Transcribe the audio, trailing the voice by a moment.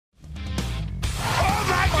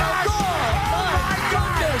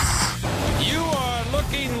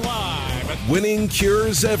Winning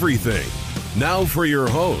cures everything. Now for your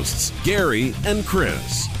hosts, Gary and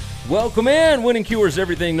Chris. Welcome in. Winning Cures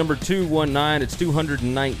Everything, number 219. It's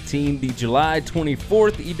 219, the July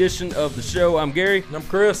 24th edition of the show. I'm Gary. And I'm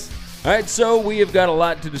Chris. All right, so we have got a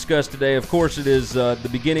lot to discuss today. Of course, it is the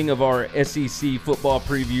beginning of our SEC football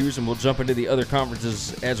previews, and we'll jump into the other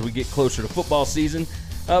conferences as we get closer to football season.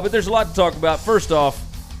 But there's a lot to talk about. First off,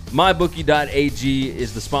 mybookie.ag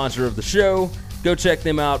is the sponsor of the show. Go check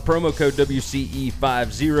them out. Promo code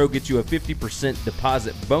WCE50 gets you a 50%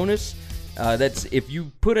 deposit bonus. That's if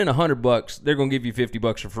you put in $100, they're going to give you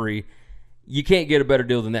 $50 for free. You can't get a better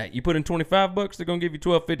deal than that. You put in $25, they're going to give you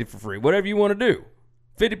 $12.50 for free. Whatever you want to do.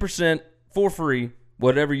 50% for free,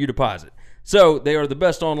 whatever you deposit. So they are the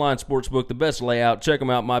best online sportsbook, the best layout. Check them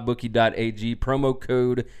out, mybookie.ag, promo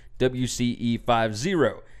code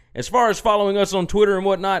WCE50. As far as following us on Twitter and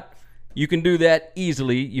whatnot, you can do that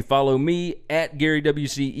easily. You follow me at Gary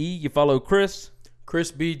WCE. You follow Chris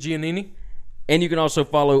B. Giannini. And you can also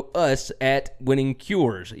follow us at Winning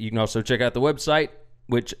Cures. You can also check out the website,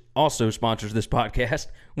 which also sponsors this podcast,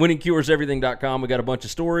 winningcureseverything.com. We got a bunch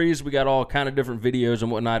of stories. We got all kind of different videos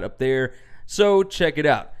and whatnot up there. So check it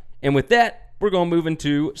out. And with that, we're going to move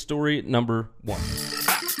into story number 1.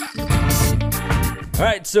 All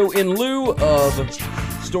right, so in lieu of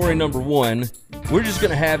story number 1, we're just going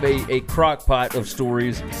to have a crock pot of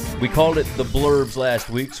stories. We called it the blurbs last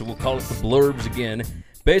week, so we'll call it the blurbs again.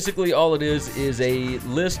 Basically, all it is a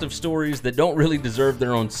list of stories that don't really deserve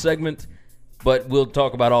their own segment, but we'll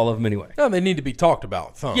talk about all of them anyway. No, they need to be talked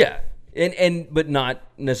about. Yeah, but not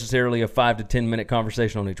necessarily a 5 to 10 minute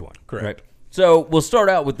conversation on each one. Correct. Right? So we'll start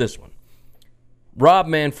out with this one. Rob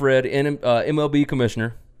Manfred, MLB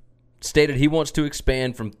commissioner, stated he wants to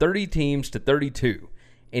expand from 30 teams to 32,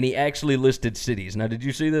 and he actually listed cities. Now, did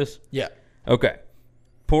you see this? Yeah. Okay.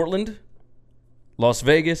 Portland, Las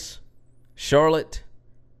Vegas, Charlotte,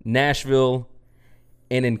 Nashville,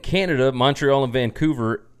 and in Canada, Montreal and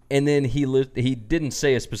Vancouver. And then he didn't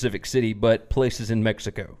say a specific city, but places in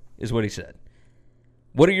Mexico is what he said.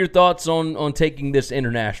 What are your thoughts on taking this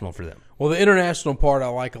international for them? Well, the international part I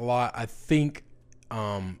like a lot. I think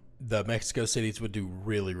the Mexico cities would do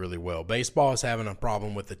really, really well. Baseball is having a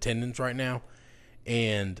problem with attendance right now,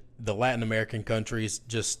 and the Latin American countries,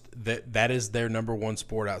 just that is their number one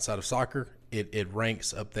sport outside of soccer. It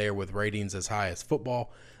ranks up there with ratings as high as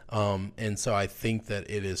football, and so I think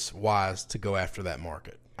that it is wise to go after that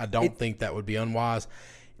market. I don't think that would be unwise.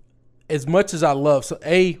 As much as I love,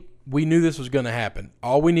 we knew this was going to happen.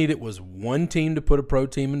 All we needed was one team to put a pro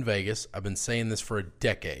team in Vegas. I've been saying this for a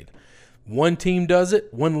decade. One team does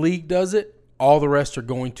it, one league does it, all the rest are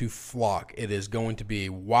going to flock. It is going to be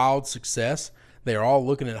a wild success. They're all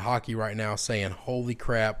looking at hockey right now saying, holy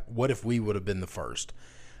crap, what if we would have been the first?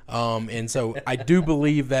 And so I do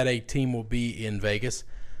believe that a team will be in Vegas.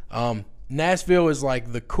 Nashville is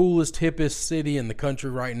like the coolest, hippest city in the country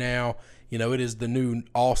right now. You know, it is the new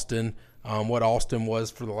Austin, what Austin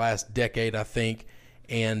was for the last decade, I think.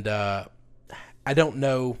 And I don't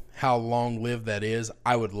know how long-lived that is.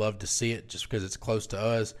 I would love to see it just because it's close to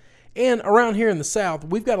us. And around here in the South,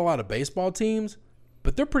 we've got a lot of baseball teams,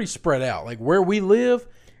 but they're pretty spread out. Like where we live,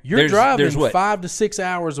 you're driving 5 to 6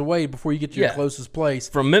 hours away before you get to your closest place.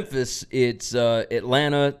 From Memphis, it's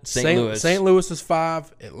Atlanta, St. Louis. St. Louis is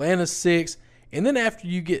 5, Atlanta's 6. And then after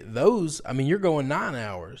you get those, I mean, you're going 9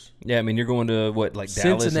 hours. Yeah, I mean, you're going to, like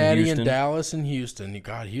Cincinnati Dallas and Dallas and Houston.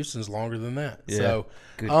 God, Houston's longer than that. Yeah. So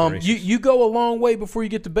you go a long way before you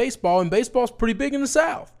get to baseball, and baseball's pretty big in the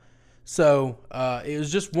South. So it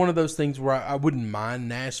was just one of those things where I wouldn't mind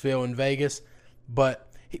Nashville and Vegas. But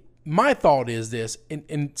my thought is this,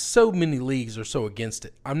 and so many leagues are so against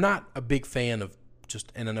it. I'm not a big fan of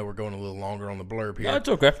and I know we're going a little longer on the blurb here. No, it's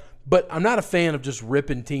okay. But I'm not a fan of just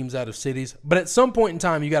ripping teams out of cities. But at some point in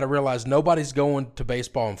time, you got to realize nobody's going to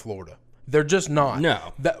baseball in Florida. They're just not.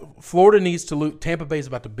 No. Florida needs to lose. Tampa Bay's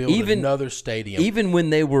about to build another stadium. Even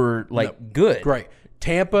when they were, good. Great.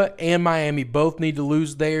 Tampa and Miami both need to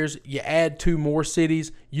lose theirs. You add 2 more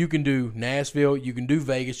cities. You can do Nashville. You can do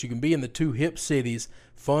Vegas. You can be in the 2 hip cities,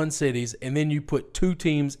 fun cities, and then you put 2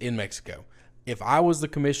 teams in Mexico. If I was the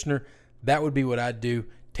commissioner, that would be what I'd do.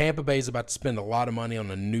 Tampa Bay's about to spend a lot of money on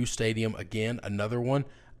a new stadium again, another one.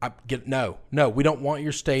 No, we don't want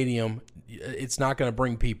your stadium. It's not going to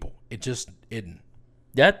bring people. It just isn't.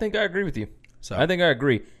 Yeah, I think I agree with you. I think I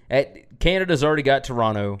agree. Canada's already got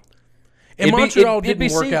Toronto. And Montreal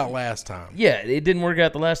didn't work out last time. Yeah, it didn't work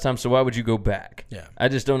out the last time, so why would you go back? Yeah. I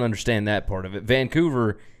just don't understand that part of it.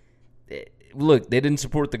 Vancouver, look, they didn't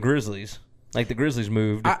support the Grizzlies. Like the Grizzlies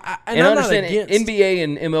moved. I understand NBA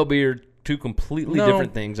and MLB are two completely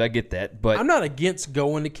different things. I get that, but I'm not against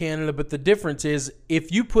going to Canada, but the difference is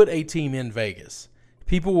if you put a team in Vegas,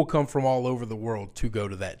 people will come from all over the world to go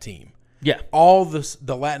to that team. Yeah. All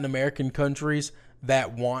the Latin American countries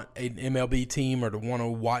that want an MLB team or to want to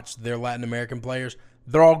watch their Latin American players,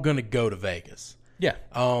 they're all going to go to Vegas. Yeah.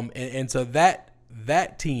 And so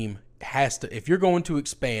that team has to, if you're going to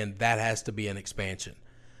expand, that has to be an expansion.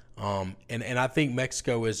 And I think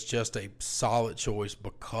Mexico is just a solid choice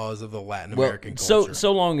because of the Latin American culture.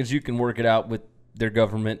 So long as you can work it out with their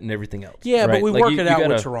government and everything else. Yeah, right? but we work it out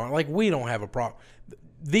with Toronto. Like, we don't have a problem.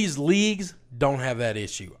 These leagues don't have that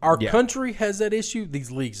issue. Our country has that issue.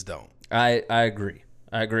 These leagues don't. I agree.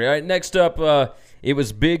 All right, next up, it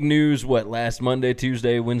was big news, last Monday,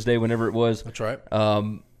 Tuesday, Wednesday, whenever it was. That's right.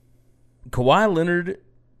 Kawhi Leonard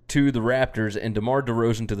to the Raptors and DeMar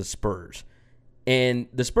DeRozan to the Spurs. And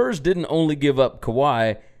the Spurs didn't only give up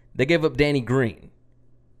Kawhi, they gave up Danny Green.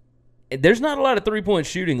 And there's not a lot of three-point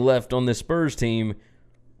shooting left on this Spurs team.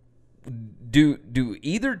 Does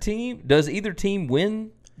either team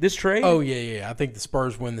win this trade? Oh, yeah. I think the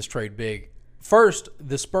Spurs win this trade big. First,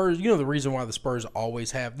 the Spurs, the reason why the Spurs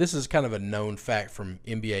always have, this is kind of a known fact from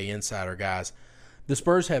NBA insider guys, the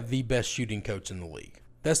Spurs have the best shooting coach in the league.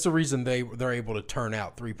 That's the reason they're able to turn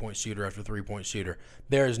out three-point shooter after three-point shooter.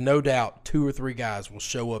 There is no doubt 2 or 3 guys will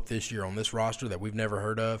show up this year on this roster that we've never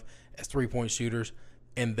heard of as three-point shooters,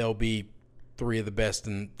 and they'll be 3 of the best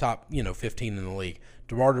in top 15 in the league.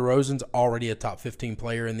 DeMar DeRozan's already a top 15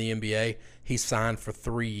 player in the NBA. He's signed for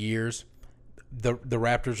 3 years. The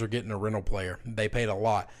Raptors are getting a rental player. They paid a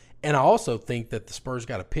lot. And I also think that the Spurs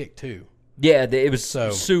got a pick too. Yeah, it was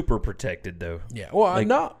super protected, though. Yeah, well,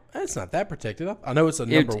 it's not that protected. I know it's a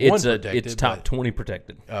number one protected. It's top 20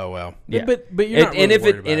 protected. Oh, well. Yeah. But you're not really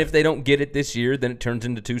worried about it. And if they don't get it this year, then it turns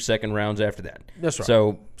into 2 second rounds after that. That's right.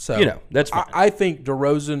 So that's fine. I think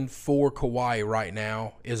DeRozan for Kawhi right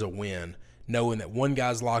now is a win, knowing that one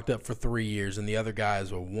guy's locked up for 3 years and the other guy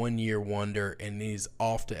is a 1-year wonder and he's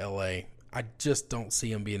off to L.A. I just don't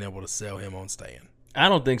see him being able to sell him on staying. I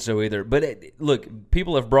don't think so either. But, look,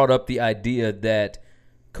 people have brought up the idea that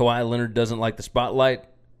Kawhi Leonard doesn't like the spotlight.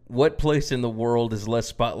 What place in the world is less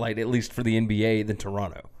spotlight, at least for the NBA, than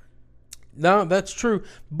Toronto? No, that's true.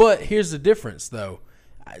 But here's the difference, though.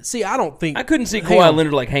 See, I don't think... I couldn't see Kawhi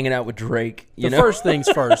Leonard, hanging out with Drake. First things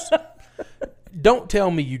first, don't tell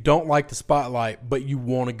me you don't like the spotlight, but you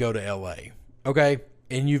want to go to L.A., okay?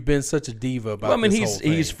 And you've been such a diva about this whole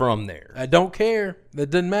thing. He's from there. I don't care. That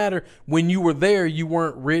doesn't matter. When you were there, you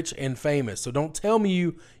weren't rich and famous. So don't tell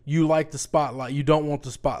me you like the spotlight. You don't want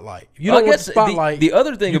the spotlight. If you don't want the spotlight, the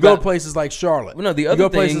other thing go to places like Charlotte. Well, no, the you other go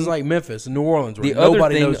thing, places like Memphis and New Orleans where the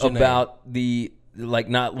nobody other knows thing your about name. the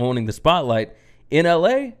not wanting the spotlight in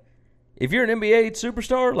LA, if you're an NBA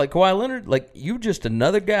superstar like Kawhi Leonard, you just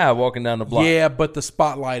another guy walking down the block. Yeah, but the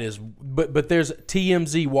spotlight is but there's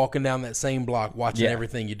TMZ walking down that same block watching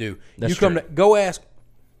everything you do. That's true. Go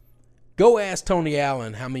ask Tony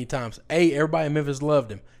Allen how many times everybody in Memphis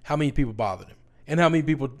loved him. How many people bothered him? And how many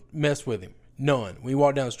people messed with him? None. When you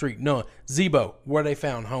walk down the street, none. Zebo, where they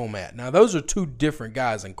found home at. Now those are 2 different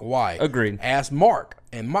guys in Kawhi. Agreed. Ask Mark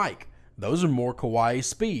and Mike. Those are more Kawhi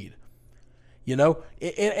speed.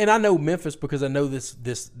 And I know Memphis because I know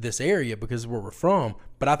this area because of where we're from,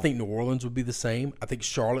 but I think New Orleans would be the same. I think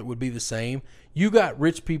Charlotte would be the same. You got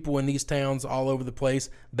rich people in these towns all over the place.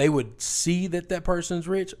 They would see that person's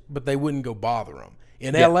rich, but they wouldn't go bother them.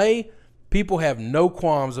 In L.A., people have no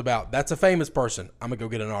qualms about, that's a famous person, I'm going to go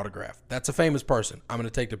get an autograph. That's a famous person, I'm going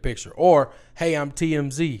to take the picture. Or, hey, I'm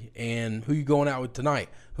TMZ, and who you going out with tonight?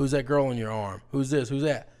 Who's that girl in your arm? Who's this? Who's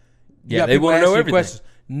that? Yeah, they want to know everything. Questions.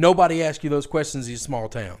 Nobody asks you those questions in these small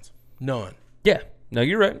towns. None. Yeah. No,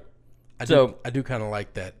 you're right. I do kind of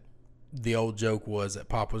like that. The old joke was that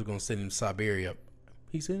Pop was going to send him to Siberia.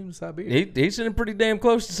 He sent him to Siberia. He's sitting pretty damn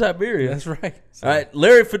close to Siberia. That's right. So. All right.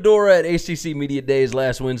 Larry Fedora at ACC Media Days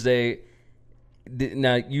last Wednesday.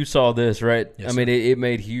 Now, you saw this, right? Yes, I mean, it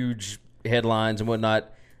made huge headlines and whatnot.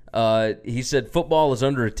 He said football is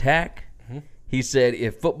under attack. Mm-hmm. He said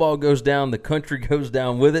if football goes down, the country goes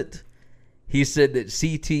down with it. He said that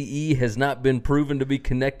CTE has not been proven to be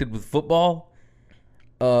connected with football.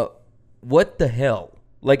 What the hell?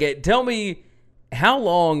 Tell me how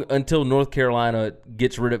long until North Carolina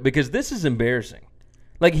gets rid of, because this is embarrassing.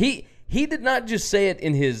 He did not just say it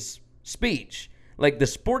in his speech. The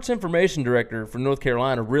sports information director for North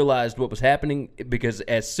Carolina realized what was happening because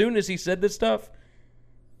as soon as he said this stuff,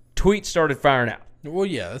 tweets started firing out. Well,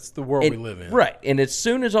 yeah, that's the world we live in. Right. And as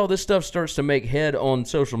soon as all this stuff starts to make head on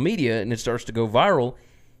social media and it starts to go viral,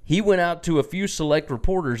 he went out to a few select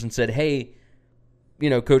reporters and said, hey,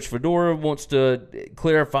 Coach Fedora wants to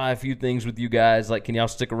clarify a few things with you guys. Like, can y'all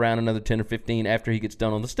stick around another 10 or 15 after he gets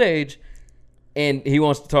done on the stage? And he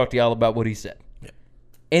wants to talk to y'all about what he said. Yeah.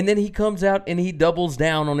 And then he comes out and he doubles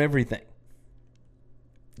down on everything.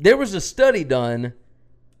 There was a study done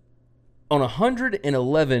on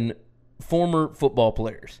 111 former football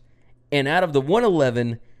players. And out of the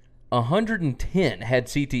 111, 110 had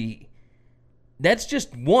CTE. That's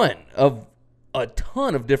just one of a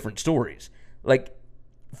ton of different stories. Like,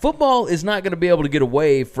 football is not going to be able to get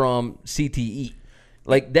away from CTE.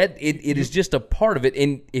 Like, that, it is just a part of it.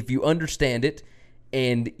 And if you understand it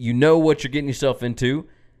and you know what you're getting yourself into,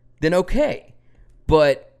 then okay.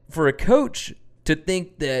 But for a coach to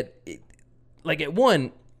think that, at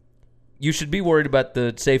one, you should be worried about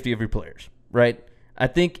the safety of your players, right? I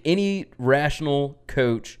think any rational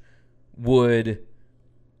coach would,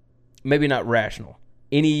 maybe not rational,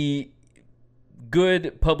 any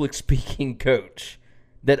good public speaking coach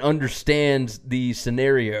that understands the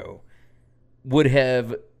scenario would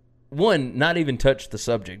have, one, not even touched the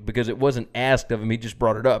subject because it wasn't asked of him. He just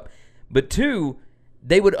brought it up. But two,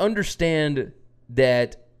 they would understand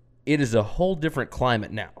that it is a whole different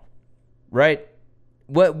climate now, right?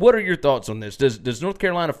 What are your thoughts on this? Does North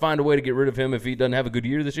Carolina find a way to get rid of him if he doesn't have a good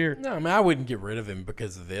year this year? No, I mean, I wouldn't get rid of him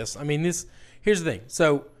because of this. I mean, here's the thing.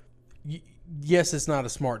 So, yes, it's not a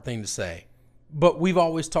smart thing to say, but we've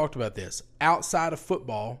always talked about this. Outside of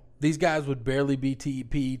football, these guys would barely be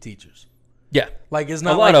PE teachers. Yeah, like it's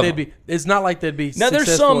not like they'd be. It's not like they'd be. Now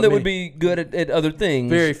there's some that would be good at other things.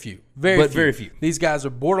 Very few, very few. These guys are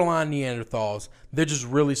borderline Neanderthals. They're just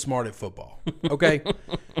really smart at football. Okay,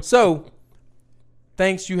 so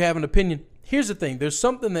thanks. You have an opinion. Here's the thing. There's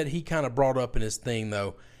something that he kind of brought up in his thing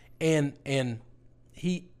though, and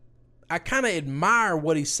I kind of admire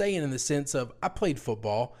what he's saying in the sense of I played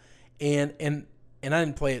football, and I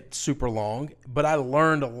didn't play it super long, but I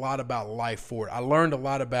learned a lot about life for it. I learned a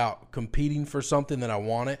lot about competing for something that I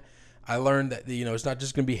wanted. I learned that, it's not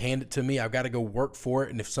just going to be handed to me. I've got to go work for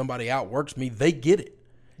it, and if somebody outworks me, they get it.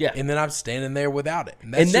 Yeah. And then I'm standing there without it.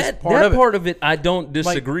 And that's just part of it I don't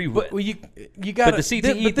disagree with. But you got the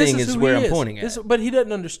CTE thing is where I'm pointing at. But he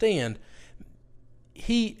doesn't understand.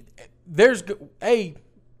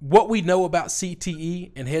 What we know about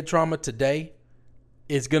CTE and head trauma today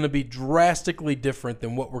is going to be drastically different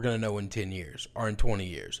than what we're going to know in 10 years or in 20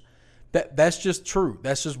 years. That's just true.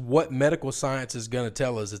 That's just what medical science is going to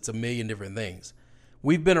tell us. It's a million different things.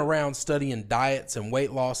 We've been around studying diets and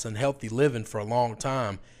weight loss and healthy living for a long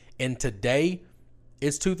time. And today,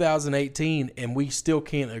 it's 2018, and we still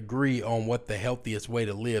can't agree on what the healthiest way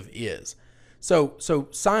to live is. So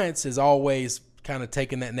science is always kind of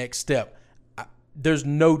taking that next step. There's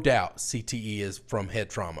no doubt CTE is from head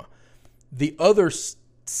trauma. The other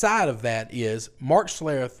side of that is Mark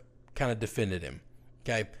Schlereth kind of defended him,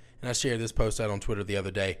 okay? And I shared this post out on Twitter the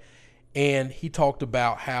other day, and he talked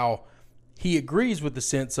about how he agrees with the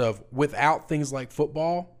sense of without things like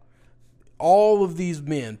football, all of these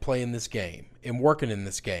men playing this game and working in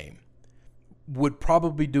this game would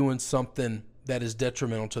probably be doing something that is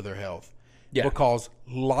detrimental to their health. Yeah. Because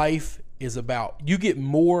life is about, you get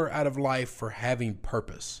more out of life for having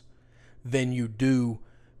purpose than you do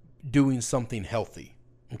doing something healthy.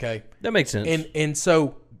 Okay, that makes sense. And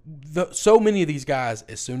so so many of these guys,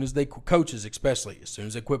 as soon as coaches especially, as soon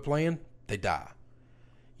as they quit playing, they die.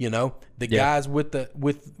 Guys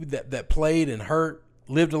that played and hurt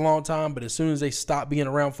lived a long time, but as soon as they stop being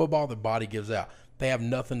around football, their body gives out. They have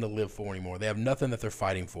nothing to live for anymore. They have nothing that they're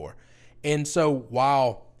fighting for. And so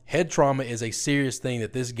while head trauma is a serious thing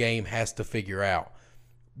that this game has to figure out,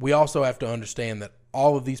 we also have to understand that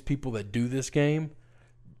all of these people that do this game,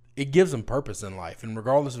 it gives them purpose in life. And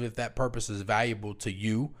regardless of if that purpose is valuable to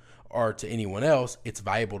you or to anyone else, it's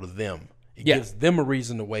valuable to them. It gives them a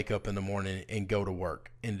reason to wake up in the morning and go to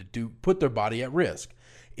work and to put their body at risk.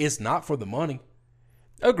 It's not for the money.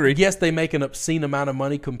 Agreed. Yes, they make an obscene amount of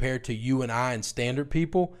money compared to you and I and standard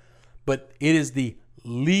people, but it is the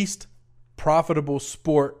least profitable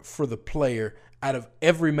sport for the player out of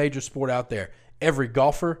every major sport out there. Every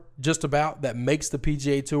golfer, just about, that makes the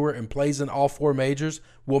PGA Tour and plays in all four majors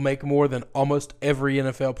will make more than almost every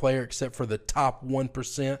NFL player except for the top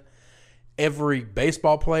 1%. Every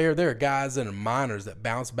baseball player, there are guys that are minors that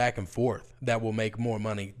bounce back and forth that will make more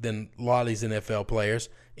money than a lot of these NFL players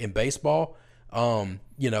in baseball.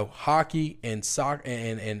 Hockey and soccer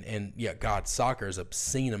soccer is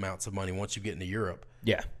obscene amounts of money once you get into Europe.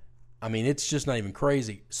 Yeah. I mean, it's just not even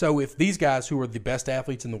crazy. So if these guys who are the best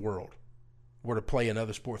athletes in the world were to play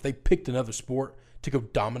another sport, if they picked another sport to go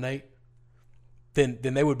dominate, then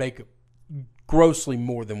they would make grossly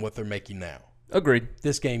more than what they're making now. Agreed.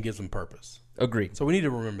 This game gives them purpose. Agreed. So we need to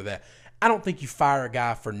remember that. I don't think you fire a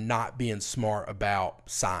guy for not being smart about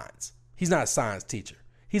science. He's not a science teacher.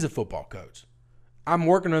 He's a football coach. I'm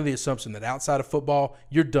working under the assumption that outside of football,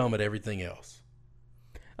 you're dumb at everything else.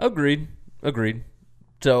 Agreed.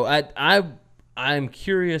 So I'm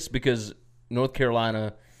curious because North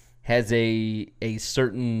Carolina has a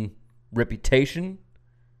certain reputation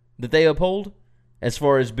that they uphold as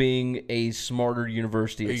far as being a smarter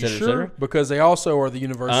university, et cetera, et cetera. Because they also are the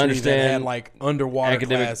university that had like underwater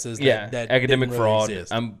classes that academic didn't fraud. Really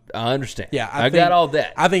exist. I understand. Yeah, I got all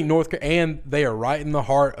that. I think and they are right in the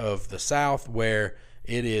heart of the South where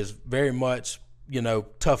it is very much,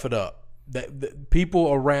 tough it up. That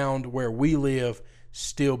people around where we live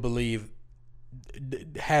still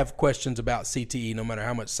have questions about CTE no matter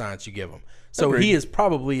how much science you give them. So Agreed. He is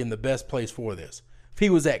probably in the best place for this. If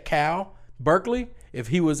he was at Berkeley, if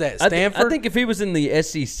he was at Stanford. I think if he was in the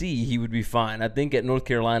SEC, he would be fine. I think at North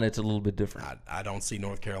Carolina, it's a little bit different. I don't see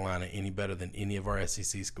North Carolina any better than any of our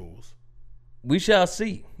SEC schools. We shall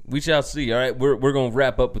see. All right, we're going to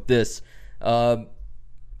wrap up with this.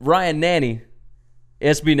 Ryan Nanny,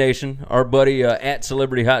 SB Nation, our buddy at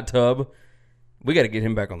Celebrity Hot Tub. We got to get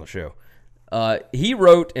him back on the show. He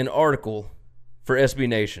wrote an article for SB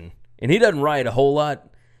Nation, and he doesn't write a whole lot,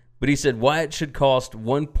 but he said why it should cost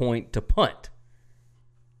 1 point to punt.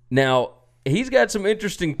 Now, he's got some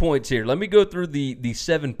interesting points here. Let me go through the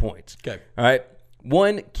 7 points. Okay. All right.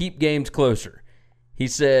 1, keep games closer. He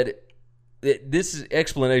said, this is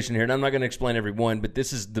explanation here, and I'm not going to explain every one, but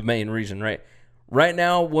this is the main reason, right? Right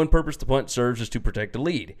now, one purpose the punt serves is to protect the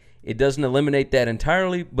lead. It doesn't eliminate that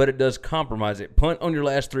entirely, but it does compromise it. Punt on your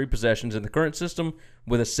last 3 possessions in the current system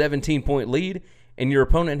with a 17-point lead, and your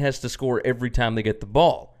opponent has to score every time they get the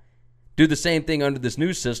ball. Do the same thing under this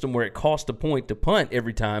new system where it costs a point to punt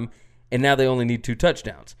every time, and now they only need 2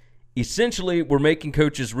 touchdowns. Essentially, we're making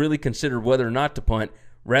coaches really consider whether or not to punt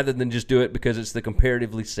rather than just do it because it's the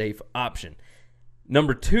comparatively safe option.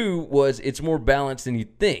 Number 2 was it's more balanced than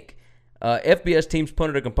you'd think. FBS teams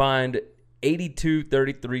punted a combined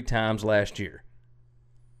 82-33 times last year.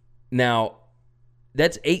 Now,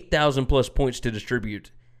 that's 8,000 plus points to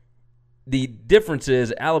distribute. The difference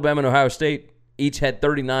is Alabama and Ohio State each had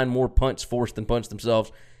 39 more punts forced than punts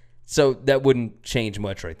themselves, so that wouldn't change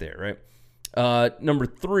much right there, right? Number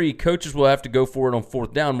 3, coaches will have to go for it on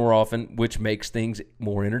 4th down more often, which makes things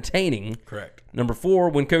more entertaining. Correct. Number 4,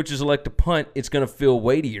 when coaches elect to punt, it's going to feel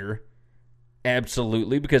weightier.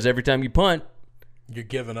 Absolutely, because every time you punt, you're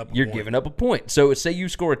giving up a point. So say you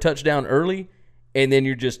score a touchdown early, and then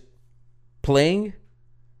you're just playing.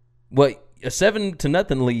 Well, a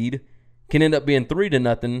 7-0 lead can end up being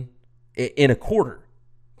 3-0 in a quarter.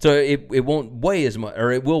 So it won't weigh as much,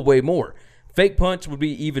 or it will weigh more. Fake punts would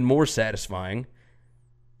be even more satisfying.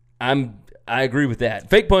 I agree with that.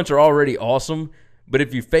 Fake punts are already awesome, but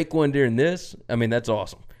if you fake one during this, that's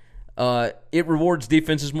awesome. It rewards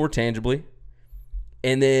defenses more tangibly.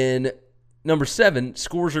 And then number 7,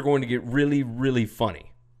 scores are going to get really, really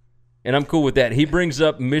funny. And I'm cool with that. He brings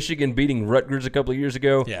up Michigan beating Rutgers a couple of years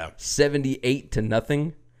ago,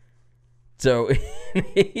 78-0. So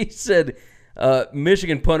he said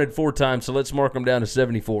Michigan punted 4 times, so let's mark them down to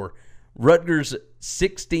 74. Rutgers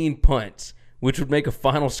 16 punts, which would make a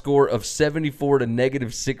final score of 74 to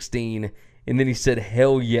 -16. And then he said,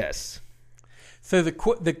 hell yes. So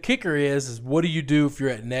the kicker is what do you do if you're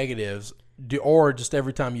at negatives? Or just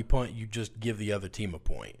every time you punt, you just give the other team a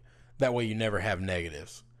point. That way you never have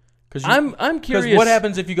negatives. I'm curious. Because what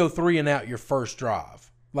happens if you go 3 and out your first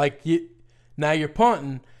drive? Now you're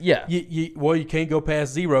punting. Yeah. You can't go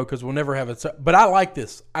past 0 because we'll never have it. But I like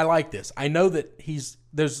this. I know that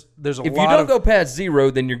there's a lot of. If you don't go past 0,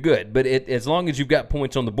 then you're good. But as long as you've got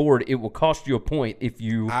points on the board, it will cost you a point if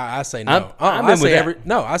you. I say no. I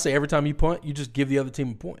say every time you punt, you just give the other team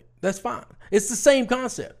a point. That's fine. It's the same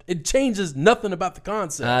concept. It changes nothing about the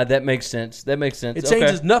concept. That makes sense. It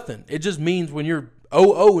changes nothing. It just means when you're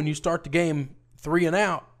 0-0 and you start the game 3 and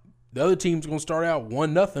out, the other team's going to start out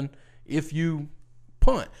 1-0 if you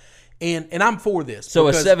punt. And I'm for this. So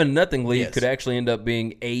a 7-0 lead could actually end up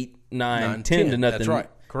being 8, 9, 10-0. That's right.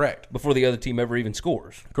 Correct. Before the other team ever even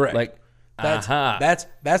scores. Correct. That's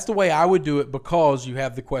the way I would do it because you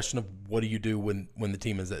have the question of what do you do when the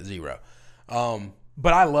team is at 0.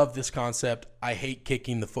 But I love this concept. I hate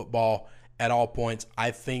kicking the football at all points.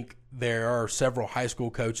 I think there are several high school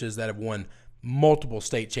coaches that have won multiple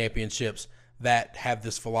state championships that have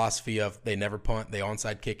this philosophy of they never punt, they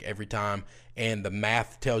onside kick every time, and the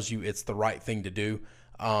math tells you it's the right thing to do.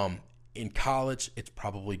 In college, it's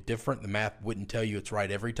probably different. The math wouldn't tell you it's right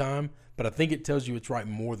every time, but I think it tells you it's right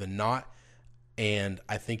more than not. and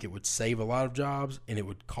I think it would save a lot of jobs and it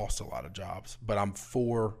would cost a lot of jobs. But I'm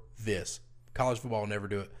for this. College football will never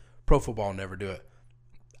do it. Pro football will never do it.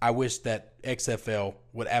 I wish that XFL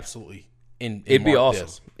would absolutely it'd be awesome.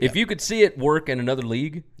 This. If you could see it work in another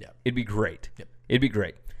league, it'd be great. It'd be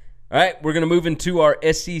great. All right, we're going to move into our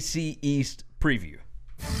SEC East preview.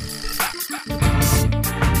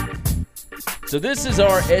 So this is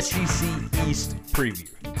our SEC East preview,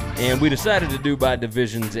 and we decided to do by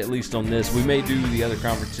divisions, at least on this. We may do the other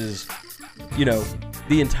conferences,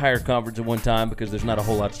 the entire conference at one time because there's not a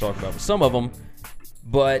whole lot to talk about with some of them,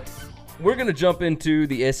 but we're going to jump into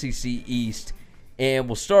the SEC East, and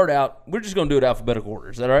we'll start out. We're just going to do it alphabetical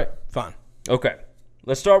order. Is that all right? Fine. Okay.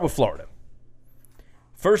 Let's start with Florida.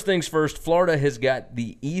 First things first, Florida has got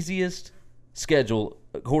the easiest schedule,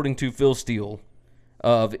 according to Phil Steele,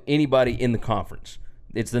 of anybody in the conference.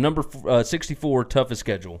 It's the number 64 toughest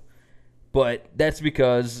schedule, but that's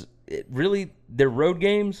because their road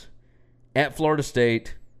games at Florida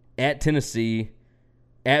State, at Tennessee,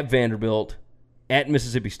 at Vanderbilt, at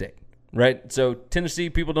Mississippi State, right? So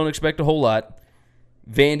Tennessee, people don't expect a whole lot.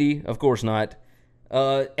 Vandy, of course not.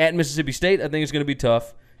 At Mississippi State, I think it's going to be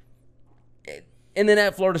tough. And then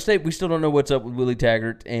at Florida State, we still don't know what's up with Willie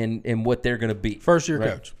Taggart and what they're going to be. First-year right?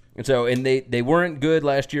 coach. And so, they weren't good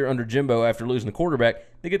last year under Jimbo after losing the quarterback.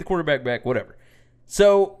 They get the quarterback back, whatever.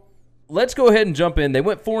 So let's go ahead and jump in. They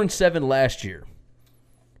went 4-7 last year.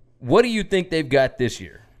 What do you think they've got this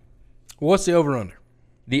year? What's the over-under?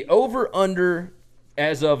 The over-under,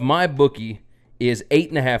 as of my bookie, is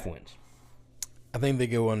 8.5 wins. I think they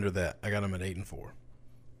go under that. I got them at 8-4. All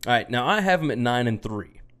right, now I have them at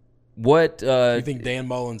 9-3. What you think Dan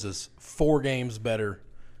Mullins is 5 games better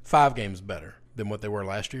than what they were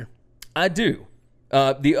last year? I do.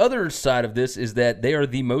 The other side of this is that they are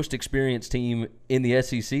the most experienced team in the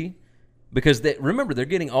SEC because remember, they're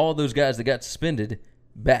getting all those guys that got suspended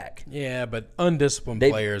back. Yeah, but undisciplined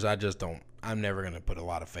players, I'm never going to put a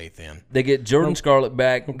lot of faith in. They get Jordan Scarlett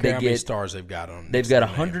back. They get stars they've got on. They've got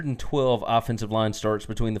 112 offensive line starts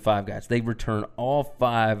between the 5 guys. They return all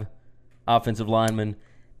 5 offensive linemen.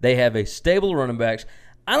 They have a stable running backs.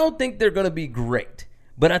 I don't think they're going to be great,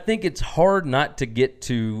 but I think it's hard not to get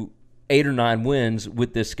to 8 or 9 wins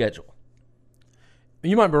with this schedule.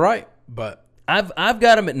 You might be right, but I've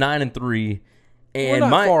got them at 9-3, and we're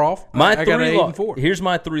not far off. My I got 8-4. Here's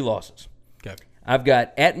my 3 losses. Okay. I've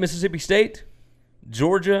got at Mississippi State,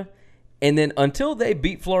 Georgia, and then until they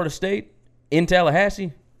beat Florida State in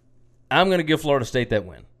Tallahassee, I'm going to give Florida State that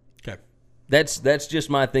win. Okay. That's just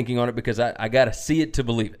my thinking on it because I got to see it to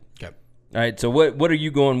believe it. Okay. All right, so what are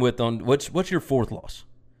you going with on what's your 4th loss?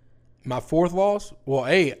 My 4th loss? Well,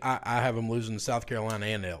 I have them losing to South Carolina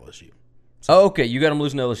and LSU. So. Oh, okay, you got them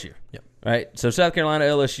losing to LSU. Yep. All right, so South Carolina,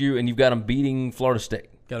 LSU, and you've got them beating Florida State.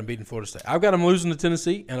 Got them beating Florida State. I've got them losing to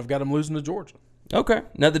Tennessee, and I've got them losing to Georgia. Okay.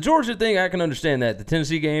 Now, the Georgia thing, I can understand that. The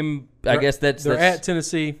Tennessee game, I guess they're at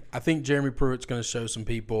Tennessee. I think Jeremy Pruitt's going to show some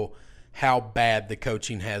people how bad the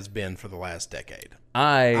coaching has been for the last decade.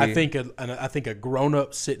 I think a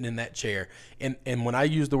grown-up sitting in that chair, and when I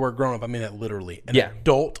use the word grown-up, I mean that literally. An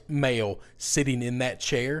adult male sitting in that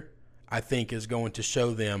chair, I think is going to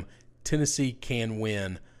show them Tennessee can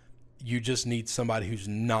win. You just need somebody who's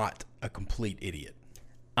not a complete idiot.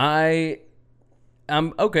 I'm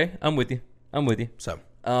okay. I'm with you. So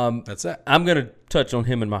that's that. I'm going to touch on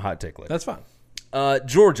him in my hot take later. That's fine.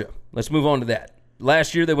 Georgia. Let's move on to that.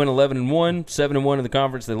 Last year they went 11-1, 7-1 in the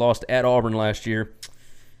conference. They lost at Auburn last year.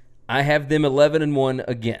 I have them 11-1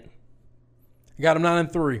 again. I got them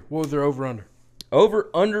 9-3. What was their over/under?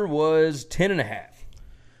 Over/under was 10.5.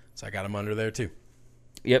 So I got them under there too.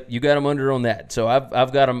 Yep, you got them under on that. So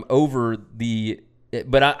I've got them over the,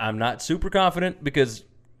 but I'm not super confident because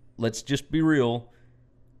let's just be real.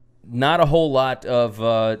 Not a whole lot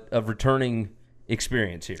of returning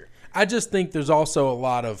experience here. I just think there's also a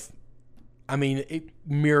lot of,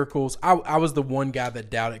 miracles. I was the one guy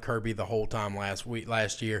that doubted Kirby the whole time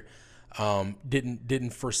last year.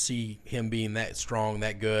 Didn't foresee him being that strong,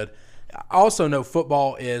 that good. I also know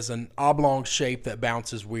football is an oblong shape that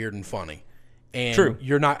bounces weird and funny. And True.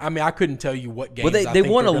 You're not. I couldn't tell you what games. Well, they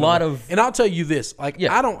won a lot of. And I'll tell you this: I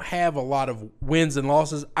don't have a lot of wins and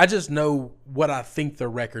losses. I just know what I think their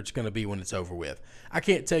record's going to be when it's over with. I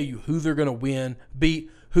can't tell you who they're going to win, beat,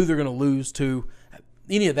 who they're going to lose to,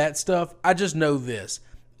 any of that stuff. I just know this: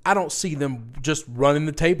 I don't see them just running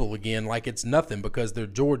the table again like it's nothing because they're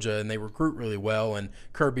Georgia and they recruit really well, and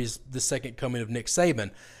Kirby's the second coming of Nick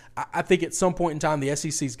Saban. I think at some point in time the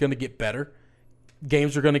SEC is going to get better.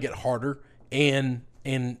 Games are going to get harder. And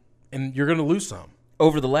you're going to lose some.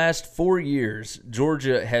 over the last 4 years,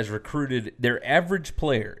 Georgia has recruited, their average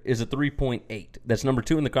player is a 3.8. That's number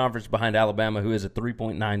 2 in the conference behind Alabama, who is a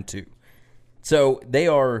 3.92. So they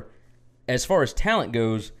are, as far as talent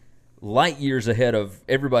goes, light years ahead of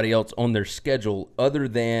everybody else on their schedule other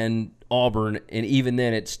than Auburn, and even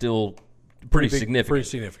then it's still pretty significant. Pretty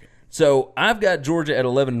significant. So I've got Georgia at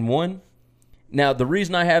 11-1. Now, the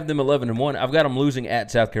reason I have them 11-1, I've got them losing at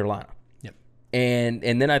South Carolina. Yep. And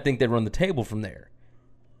then I think they run the table from there.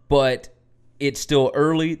 But it's still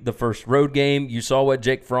early, the first road game. You saw what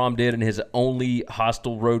Jake Fromm did in his only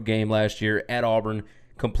hostile road game last year at Auburn.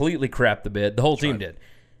 Completely crapped the bed. The whole team did.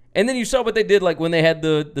 And then you saw what they did like when they had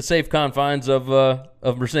the safe confines of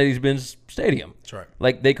Mercedes-Benz Stadium. That's right.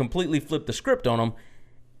 Like they completely flipped the script on them.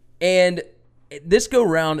 And this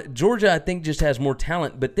go-round, Georgia I think just has more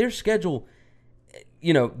talent, but their schedule,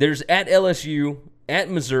 there's at LSU, at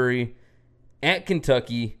Missouri, at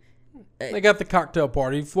Kentucky. They got the cocktail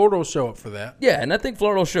party. Florida will show up for that. Yeah, and I think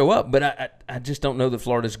Florida will show up, but I just don't know that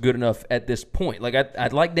Florida's good enough at this point. Like,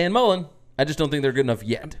 I'd like Dan Mullen. I just don't think they're good enough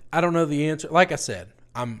yet. I don't know the answer. Like I said,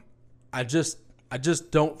 I just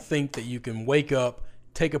don't think that you can wake up,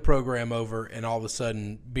 take a program over, and all of a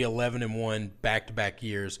sudden be 11-1 back-to-back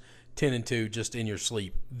years, 10-2 just in your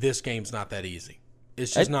sleep. This game's not that easy.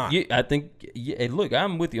 It's just not. I think. Yeah, look,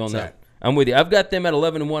 I'm with you on that. I'm with you. I've got them at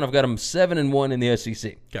 11-1. I've got them 7-1 in the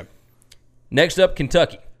SEC. Okay. Next up,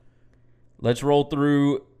 Kentucky. Let's roll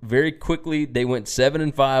through very quickly. They went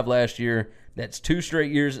 7-5 last year. That's 2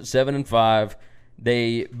 straight years at 7-5.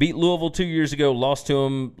 They beat Louisville 2 years ago, lost to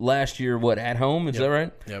them last year, at home? Is that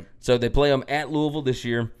right? Yep. So they play them at Louisville this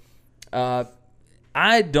year.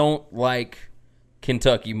 I don't like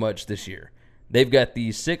Kentucky much this year. They've got the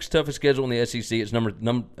 6th toughest schedule in the SEC. It's number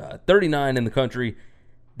 39 in the country.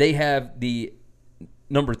 They have the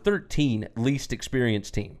number 13 least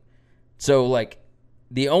experienced team. So,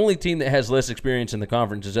 the only team that has less experience in the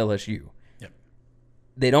conference is LSU. Yep.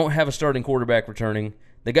 They don't have a starting quarterback returning.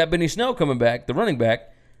 They got Benny Snell coming back, the running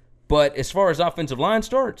back. But as far as offensive line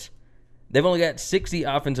starts, they've only got 60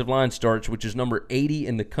 offensive line starts, which is number 80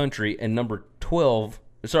 in the country and number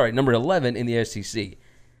 11 in the SEC.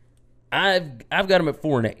 I've got them at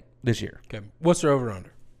 4-8 this year. Okay. What's their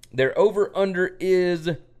over-under? Their over-under is...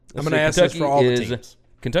 I'm going to ask this for all the teams.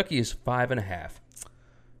 Kentucky is 5.5.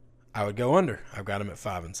 I would go under. I've got them at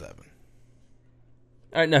 5-7. All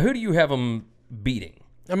right, now who do you have them beating?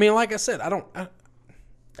 I mean, like I said,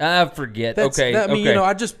 I forget. Okay.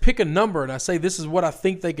 I just pick a number and I say this is what I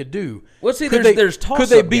think they could do. Well, see, there's toss-up Could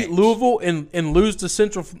they beat games. Louisville and lose to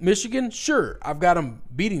Central Michigan? Sure. I've got them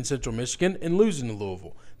beating Central Michigan and losing to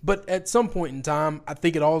Louisville. But at some point in time, I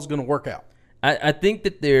think it all is going to work out. I think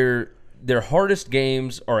that their hardest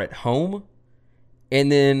games are at home, and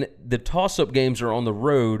then the toss-up games are on the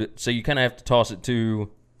road, so you kind of have to toss it to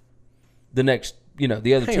the next, the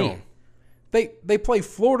other team. On. They play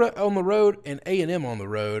Florida on the road and A&M on the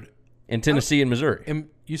road. And Tennessee and Missouri. And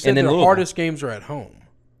you said their Louisville. hardest games are at home.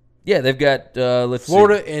 Yeah, they've got,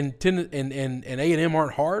 Florida and A&M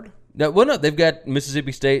aren't hard? No, they've got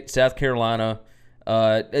Mississippi State, South Carolina.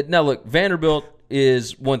 Now, look, Vanderbilt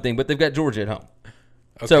is one thing, but they've got Georgia at home.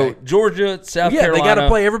 Okay. So, Georgia, South Carolina. Yeah, they got to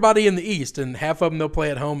play everybody in the East, and half of them they'll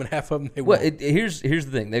play at home, and half of them they won't. Here's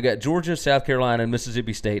the thing. They've got Georgia, South Carolina, and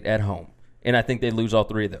Mississippi State at home, and I think they lose all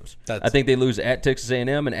 3 of those. I think they lose at Texas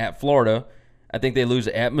A&M and at Florida. I think they lose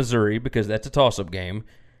at Missouri because that's a toss-up game,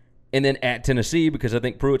 and then at Tennessee because I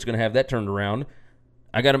think Pruitt's going to have that turned around.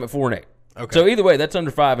 I got them at 4-8. Okay. So, either way, that's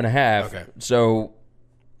under 5.5. Okay. So,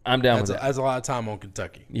 I'm down with that. That's a lot of time on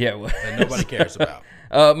Kentucky. Yeah. Well, that nobody cares about.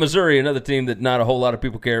 Missouri, another team that not a whole lot of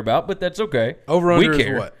people care about, but that's okay. Over-under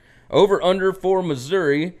is what? Over-under for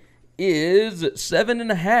Missouri is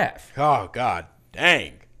 7.5. Oh, God.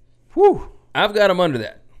 Dang. Whew. I've got them under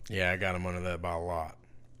that. Yeah, I got them under that by a lot.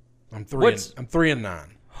 I'm 3-9.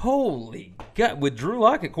 Holy God. With Drew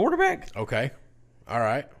Lock at quarterback? Okay. All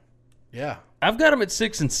right. Yeah. I've got them at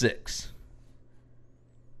 6-6.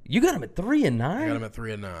 You got them at 3-9? I got them at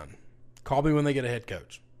 3-9. Call me when they get a head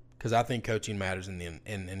coach, because I think coaching matters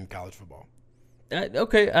in college football.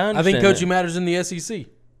 Okay, I understand. I think coaching matters in the SEC.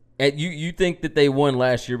 You think that they won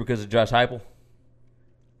last year because of Josh Heupel?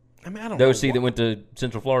 I mean, I don't know. The OC that went to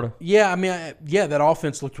Central Florida? Yeah, I mean, that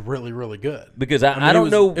offense looked really, really good. Because I don't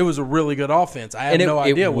know. It was a really good offense. I have no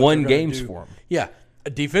idea what won games for them. Yeah.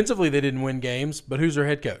 Defensively, they didn't win games, but who's their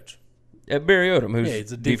head coach? Barry Odom, who's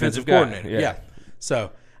he's a defensive coordinator. Yeah.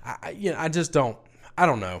 So, I just don't. I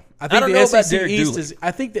don't know. I think the SEC East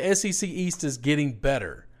I think the SEC East is getting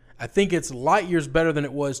better. I think it's light years better than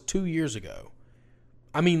it was 2 years ago.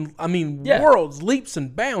 Worlds, leaps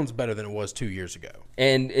and bounds better than it was 2 years ago.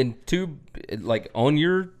 And on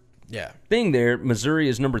your thing there, Missouri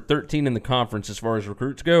is number 13 in the conference as far as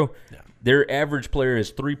recruits go. Yeah. Their average player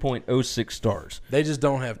is 3.06 stars. They just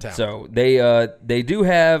don't have talent. So they do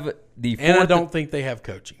have the fourth. And I don't think they have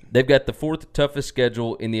coaching. They've got the fourth toughest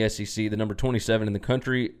schedule in the SEC, the number 27 in the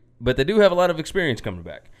country, but they do have a lot of experience coming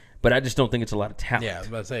back. But I just don't think it's a lot of talent. Yeah, I was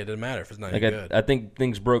about to say, it doesn't matter if it's not good. I think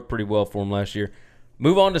things broke pretty well for them last year.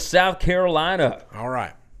 Move on to South Carolina. All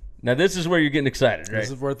right. Now, this is where you're getting excited, right?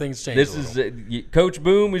 This is where things change. This is Coach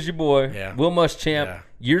Boom is your boy. Yeah. Will Muschamp,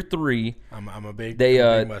 year 3. I'm a big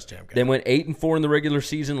Muschamp guy. They went 8-4 in the regular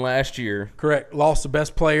season last year. Correct. Lost the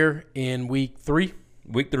best player in week 3.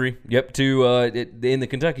 Week 3, yep, in the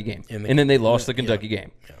Kentucky game. And then they lost the Kentucky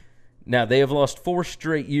game. Yeah. Now, they have lost 4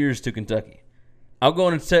 straight years to Kentucky. I'll go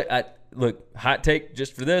on and say, look, hot take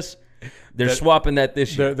just for this. They're swapping that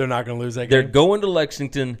this year. They're not going to lose that game. They're going to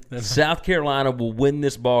Lexington. South Carolina will win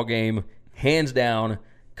this ball game, hands down.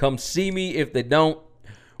 Come see me if they don't,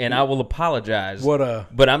 and I will apologize.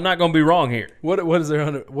 But I'm not going to be wrong here. What is their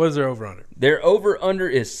under? What is their over under? Their over under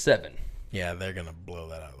is 7. Yeah, they're going to blow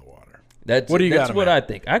that out of the water. That's what I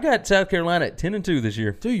think. I got South Carolina at 10-2 this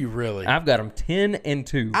year. Do you really? I've got them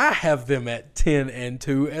 10-2. I have them at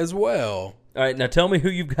 10-2 as well. All right, now tell me who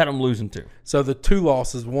you've got them losing to. So the 2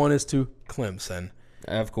 losses, one is to Clemson.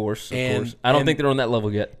 Of course. I don't think they're on that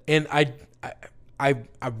level yet. And I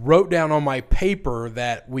wrote down on my paper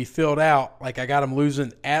that we filled out, like I got them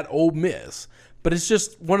losing at Ole Miss. But it's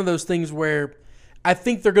just one of those things where I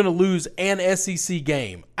think they're going to lose an SEC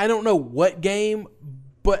game. I don't know what game,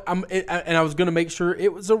 but I was going to make sure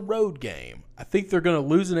it was a road game. I think they're going to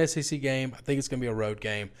lose an SEC game. I think it's going to be a road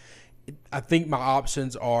game. I think my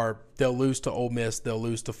options are they'll lose to Ole Miss, they'll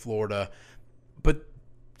lose to Florida, but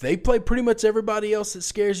they play pretty much everybody else that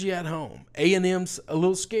scares you at home. A&M's a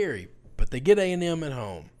little scary, but they get A&M at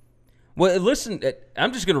home. Well, listen,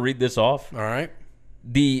 I'm just going to read this off. All right.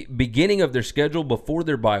 The beginning of their schedule before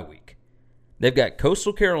their bye week. They've got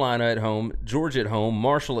Coastal Carolina at home, Georgia at home,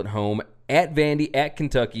 Marshall at home, at Vandy, at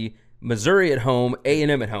Kentucky, Missouri at home,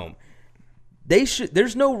 A&M at home.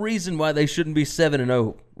 There's no reason why they shouldn't be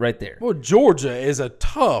 7-0 right there. Well, Georgia is a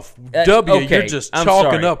tough W. Okay, you're just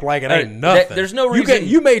chalking up like it ain't nothing. There's no reason.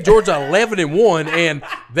 You made Georgia 11-1, and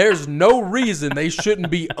there's no reason they shouldn't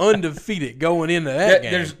be undefeated going into that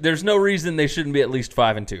game. There's no reason they shouldn't be at least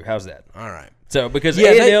 5-2. How's that? All right. So because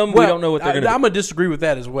A&M, we don't know what they're going to do. I'm going to disagree with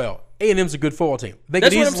that as well. A&M's a good football team.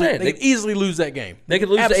 That's what I'm saying. They could easily lose that game. They could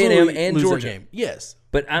lose to A&M and Georgia. Game. Yes.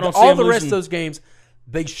 But I don't see all the rest of those games.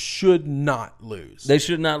 They should not lose. They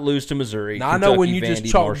should not lose to Missouri. Now, Kentucky, I know when you Vandy, just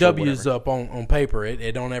chalk Marshall, W's up on paper,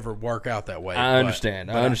 it don't ever work out that way. I understand.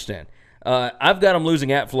 I've got them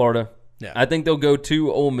losing at Florida. Yeah. I think they'll go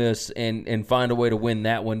to Ole Miss and find a way to win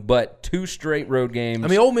that one. But 2 straight road games. I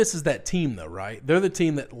mean, Ole Miss is that team, though, right? They're the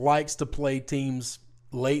team that likes to play teams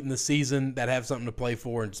late in the season that have something to play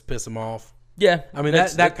for and just piss them off. Yeah. I mean,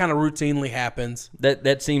 that kind of routinely happens.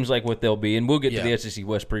 That seems like what they'll be. And we'll get to the SEC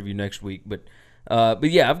West preview next week. But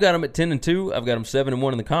yeah, I've got them at 10-2. I've got them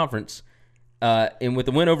 7-1 in the conference. And with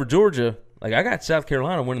the win over Georgia, like I got South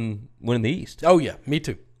Carolina winning the East. Oh yeah, me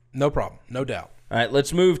too. No problem, no doubt. All right,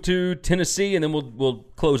 let's move to Tennessee, and then we'll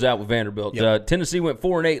close out with Vanderbilt. Yep. Tennessee went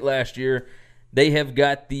 4-8 last year. They have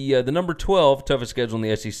got the number 12 toughest schedule in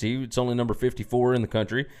the SEC. It's only number 54 in the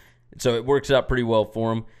country, so it works out pretty well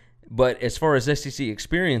for them. But as far as SEC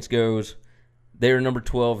experience goes, they are number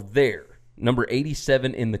 12 there. Number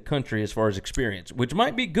 87 in the country as far as experience, which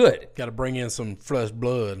might be good. Got to bring in some fresh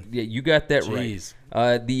blood. Yeah, you got that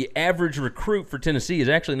right. The average recruit for Tennessee is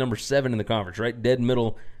actually number 7 in the conference, right? Dead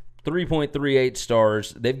middle, 3.38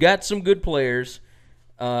 stars. They've got some good players.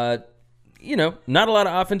 Not a lot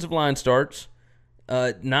of offensive line starts.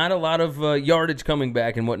 Not a lot of yardage coming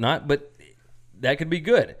back and whatnot, but that could be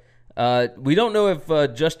good. We don't know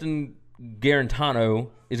if Justin Garantano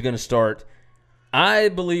is going to start. I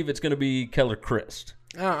believe it's going to be Keller Christ.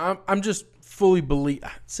 I'm just fully believe.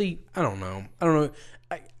 See, I don't know.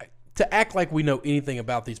 To act like we know anything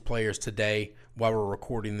about these players today while we're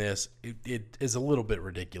recording this, it is a little bit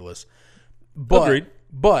ridiculous. But, agreed.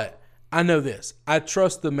 But I know this. I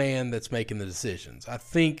trust the man that's making the decisions. I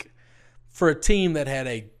think for a team that had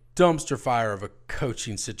a dumpster fire of a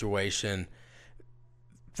coaching situation,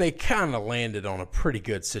 they kind of landed on a pretty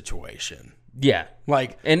good situation. Yeah.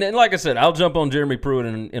 And like I said, I'll jump on Jeremy Pruitt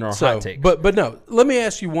in our hot takes. But no, let me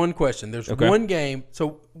ask you one question. There's one game.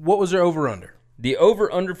 So what was their over-under? The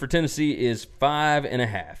over-under for Tennessee is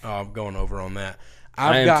 5.5. Oh, I'm going over on that.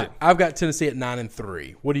 I've got Tennessee at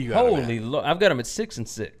 9-3. What do you got? Holy Lord. I've got them at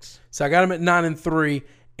 6-6. So I got them at 9-3,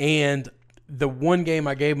 and the one game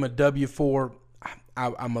I gave them a W for,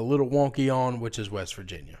 I'm a little wonky on, which is West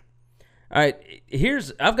Virginia. All right,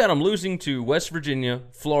 I've got them losing to West Virginia,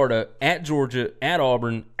 Florida, at Georgia, at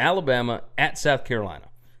Auburn, Alabama, at South Carolina.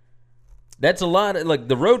 That's a lot of, like,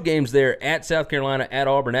 the road games there at South Carolina, at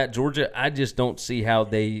Auburn, at Georgia. I just don't see how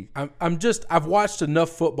they. I've watched enough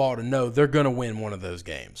football to know they're going to win one of those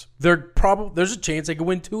games. There's a chance they could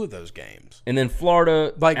win 2 of those games. And then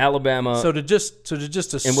Florida, Alabama. So to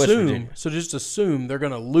just assume they're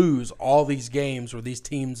going to lose all these games where these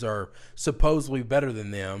teams are supposedly better than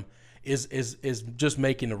them is just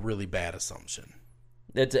making a really bad assumption.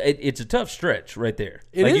 It's a tough stretch right there.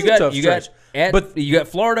 It is a tough stretch. But you got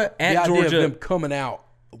Florida at Georgia. The idea of them coming out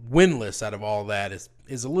winless out of all that is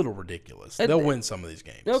a little ridiculous. They'll win some of these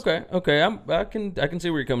games. Okay. I can see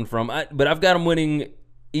where you're coming from. But I've got them winning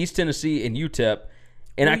East Tennessee and UTEP,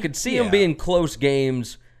 and I could see them being close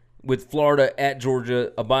games with Florida at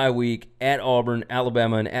Georgia, a bye week, at Auburn,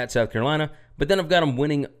 Alabama, and at South Carolina. But then I've got them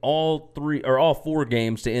winning all 4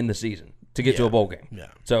 games to end the season to get to a bowl game. Yeah.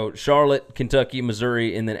 So Charlotte, Kentucky,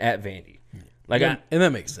 Missouri, and then at Vandy. And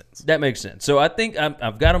that makes sense. That makes sense. So I think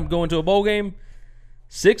I've got them going to a bowl game.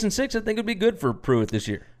 6-6, I think would be good for Pruitt this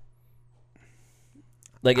year.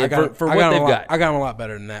 Like for what they've got. I got them a lot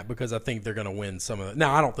better than that because I think they're going to win some of the.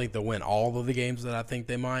 Now I don't think they'll win all of the games that I think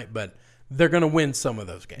they might, but they're going to win some of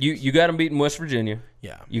those games. You got them beating West Virginia.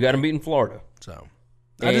 Yeah. You got them beating Florida. So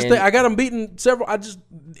I got them beating several.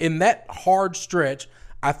 In that hard stretch,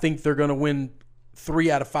 I think they're going to win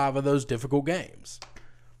 3 out of 5 of those difficult games.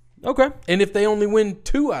 Okay. And if they only win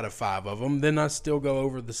 2 out of 5 of them, then I still go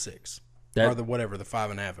over the 6 or the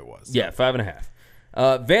 5.5 it was. Yeah,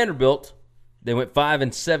 5.5. Vanderbilt, they went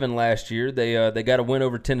 5-7 last year. They got a win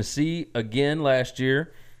over Tennessee again last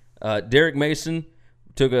year. Derek Mason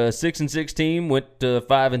took a 6-6 team, went to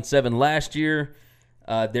 5-7 last year.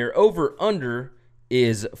 Their over/under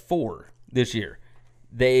is 4 this year.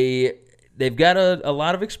 They've got a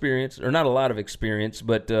lot of experience, or not a lot of experience,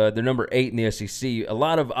 but they're number 8 in the SEC. A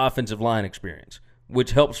lot of offensive line experience,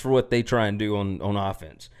 which helps for what they try and do on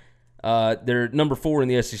offense. They're number 4 in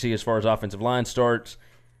the SEC as far as offensive line starts.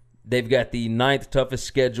 They've got the 9th toughest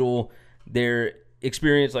schedule. Their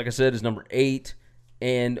experience, like I said, is number 8,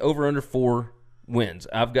 and over/under 4 wins.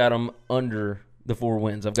 I've got them under the 4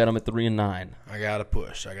 wins. I've got them at 3-9. I got to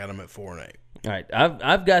push. I got them at 4-8. All right,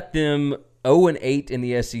 I've got them 0-8 in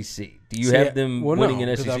the SEC. Do you have them winning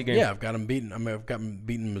an SEC game? Yeah, I've got them beating. I've got them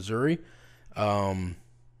beating Missouri, and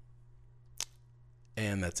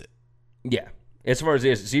that's it. Yeah, as far as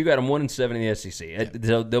the SEC, you got them 1-7 in the SEC. Yeah.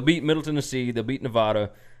 They'll beat Middle Tennessee. They'll beat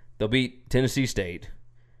Nevada. They'll beat Tennessee State.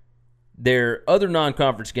 Their other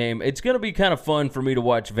non-conference game, it's going to be kind of fun for me to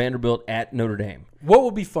watch Vanderbilt at Notre Dame. What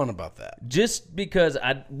will be fun about that? Just because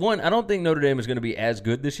I don't think Notre Dame is going to be as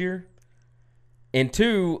good this year, and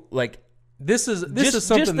 2, like. This is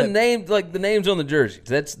something just the name, like the names on the jerseys.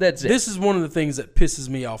 That's it. This is one of the things that pisses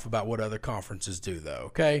me off about what other conferences do, though.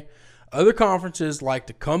 Okay, other conferences like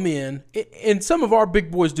to come in, and some of our big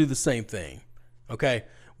boys do the same thing. Okay,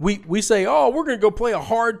 we say, oh, we're going to go play a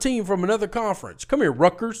hard team from another conference. Come here,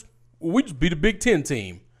 Rutgers. We just beat a Big Ten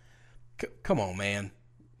team. Come on, man.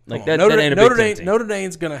 Like that ain't a Big Ten team. Notre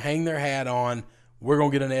Dame's going to hang their hat on. We're going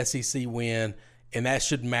to get an SEC win. And that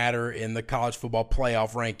should matter in the college football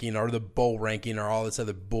playoff ranking or the bowl ranking or all this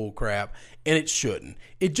other bull crap. And it shouldn't.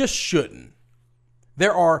 It just shouldn't.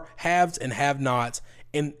 There are haves and have-nots.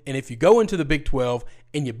 And if you go into the Big 12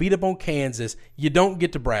 and you beat up on Kansas, you don't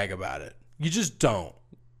get to brag about it. You just don't.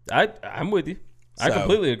 I'm with you. I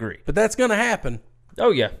completely agree. But that's going to happen.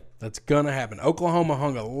 Oh, yeah. That's going to happen. Oklahoma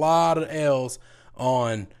hung a lot of L's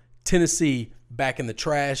on Tennessee back in the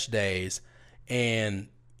trash days. And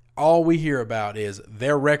all we hear about is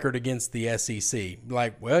their record against the SEC.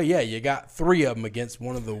 Like, well, yeah, you got 3 of them against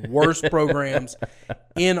one of the worst programs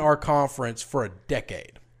in our conference for a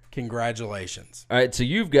decade. Congratulations. All right, so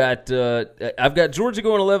you've got I've got Georgia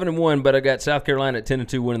going 11-1, but I got South Carolina at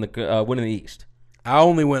 10-2 winning the East. I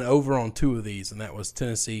only went over on 2 of these, and that was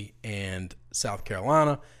Tennessee and South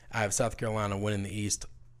Carolina. I have South Carolina winning the East,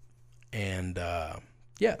 and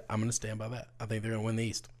yeah, I'm going to stand by that. I think they're going to win the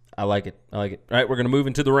East. I like it. All right, we're going to move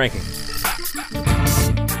into the rankings.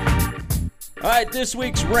 All right, this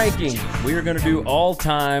week's ranking, we are going to do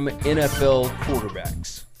all-time NFL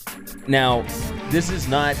quarterbacks. Now, this is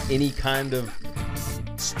not any kind of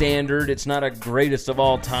standard. It's not a greatest of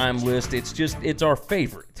all time list. It's our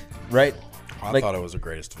favorite, right? I thought it was the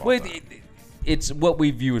greatest of all time. It's what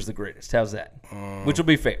we view as the greatest. How's that? Which will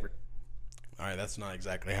be favorite. All right, that's not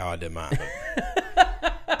exactly how I did mine.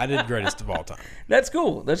 I did greatest of all time. That's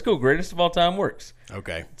cool. Greatest of all time works.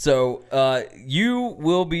 Okay. So you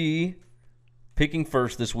will be picking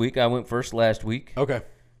first this week. I went first last week. Okay.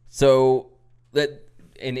 So and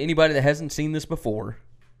anybody that hasn't seen this before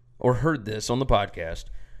or heard this on the podcast,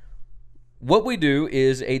 what we do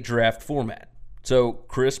is a draft format. So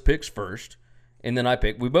Chris picks first, and then I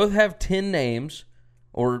pick. We both have 10 names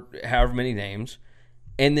or however many names,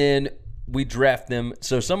 and then we draft them.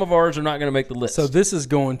 So some of ours are not going to make the list. So this is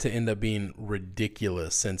going to end up being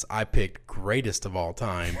ridiculous since I picked greatest of all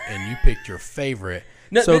time and you picked your favorite.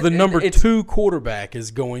 No, so the number 2 quarterback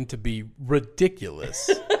is going to be ridiculous.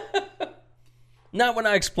 Not when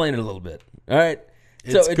I explain it a little bit. All right?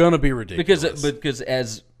 It's going to be ridiculous. Because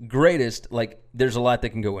as greatest, like, there's a lot that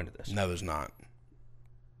can go into this. No, there's not.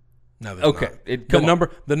 No, there's not.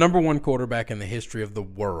 The number 1 quarterback in the history of the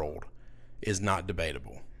world is not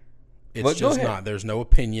debatable. It's just not. There's no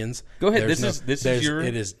opinions. Go ahead. This is your.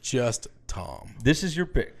 It is just Tom. This is your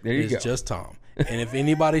pick. There you go. It's just Tom. And if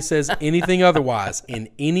anybody says anything otherwise in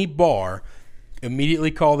any bar, immediately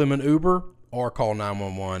call them an Uber or call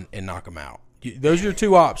 911 and knock them out. Those are your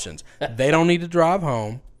 2 options. They don't need to drive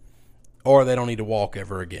home, or they don't need to walk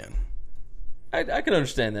ever again. I can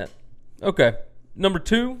understand that. Okay. Number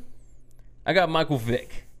 2, I got Michael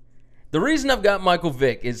Vick. The reason I've got Michael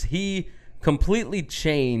Vick is he completely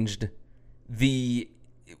changed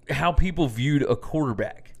how people viewed a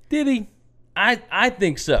quarterback. Did he? I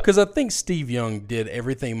think so. Because I think Steve Young did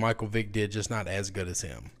everything Michael Vick did, just not as good as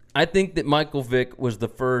him. I think that Michael Vick was the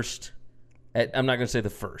first. I'm not going to say the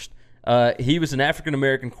first. He was an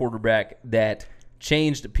African-American quarterback that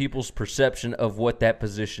changed people's perception of what that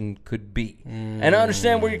position could be. And I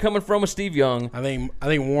understand where you're coming from with Steve Young. I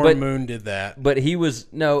think Warren Moon did that. But he was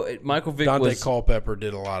Michael Vick Dante Culpepper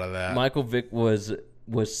did a lot of that. Michael Vick was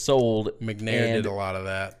sold. McNair did a lot of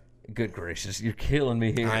that. Good gracious, you're killing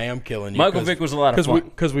me here. I am killing you. Michael Vick was a lot of fun.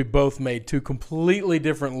 Because we both made 2 completely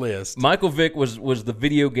different lists. Michael Vick was the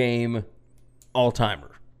video game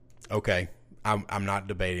all-timer. Okay. I'm not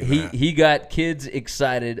debating that. He got kids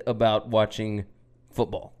excited about watching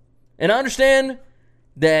football. And I understand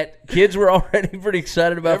that kids were already pretty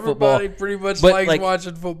excited about football. Everybody pretty much likes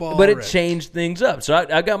watching football But already. It changed things up. So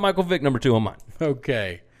I got Michael Vick number 2 on mine.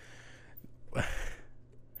 Okay.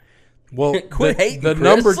 Well, Quit hating, the Chris.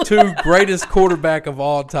 number 2 greatest quarterback of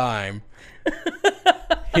all time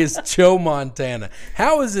is Joe Montana.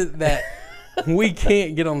 How is it that we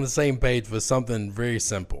can't get on the same page with something very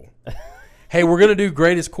simple? Hey, we're going to do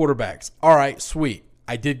greatest quarterbacks. All right, sweet.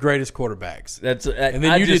 I did greatest quarterbacks. And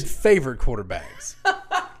then you did favorite quarterbacks.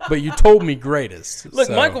 But you told me greatest. Look,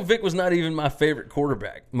 Michael Vick was not even my favorite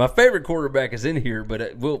quarterback. My favorite quarterback is in here,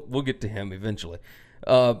 but we'll get to him eventually.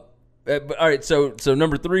 But all right, so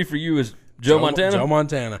number 3 for you is Joe Montana? Joe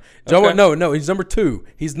Montana. Okay. No, he's number 2.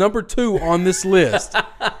 He's number 2 on this list.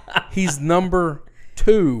 He's number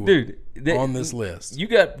 2 on this list. You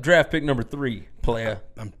got draft pick number 3, playa.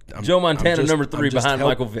 Joe Montana, number 3 behind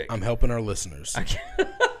Michael Vick. I'm helping our listeners.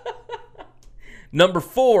 Number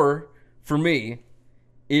 4 for me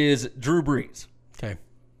is Drew Brees. Okay.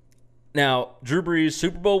 Now, Drew Brees,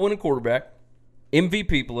 Super Bowl winning quarterback.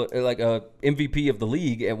 MVP, MVP of the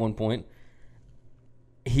league at one point.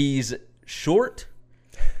 He's short.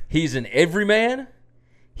 He's an everyman.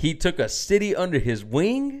 He took a city under his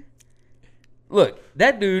wing. Look,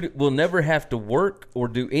 that dude will never have to work or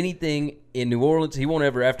do anything in New Orleans. He won't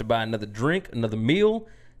ever have to buy another drink, another meal,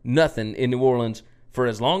 nothing in New Orleans for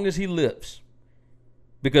as long as he lives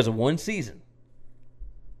because of one season.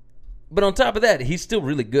 But on top of that, he's still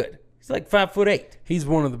really good. He's like 5'8". He's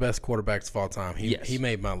one of the best quarterbacks of all time. Yes. He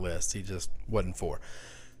made my list. He just wasn't 4.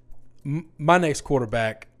 My next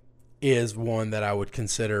quarterback is one that I would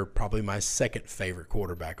consider probably my second favorite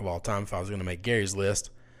quarterback of all time if I was going to make Gary's list.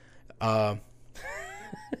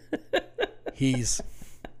 He's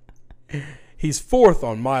 4th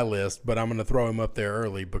on my list, but I'm going to throw him up there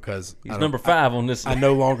early because he's number 5 on this list. I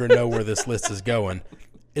no longer know where this list is going.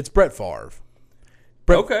 It's Brett Favre.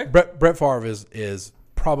 Okay. Brett Favre is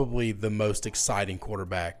probably the most exciting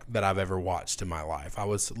quarterback that I've ever watched in my life. I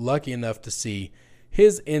was lucky enough to see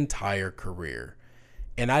his entire career.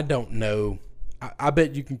 And I don't know, I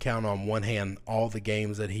bet you can count on one hand all the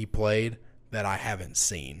games that he played that I haven't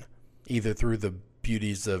seen, either through the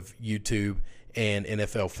beauties of YouTube and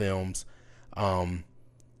NFL films.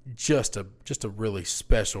 Just a really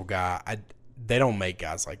special guy. They don't make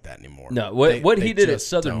guys like that anymore. No, what he did at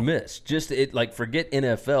Southern Miss, forget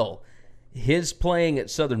NFL. His playing at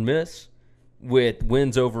Southern Miss with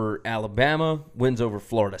wins over Alabama, wins over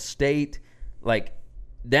Florida State,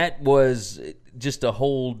 that was just a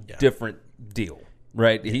whole different deal,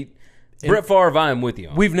 right? Brett Favre, I am with you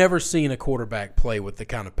on. We've never seen a quarterback play with the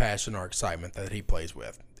kind of passion or excitement that he plays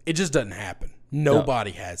with. It just doesn't happen.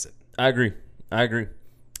 Nobody has it. I agree. I agree.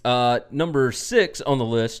 Number 6 on the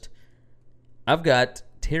list, I've got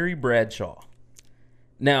Terry Bradshaw.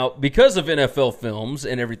 Now, because of NFL films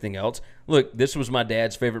and everything else, look, this was my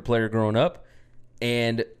dad's favorite player growing up,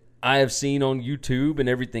 and I have seen on YouTube and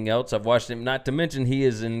everything else. I've watched him. Not to mention, he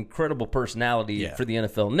is an incredible personality for the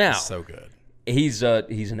NFL now. So good. He's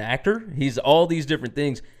an actor. He's all these different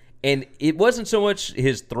things. And it wasn't so much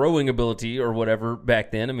his throwing ability or whatever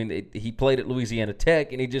back then. I mean, he played at Louisiana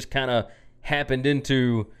Tech, and he just kind of happened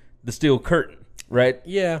into the steel curtain, right?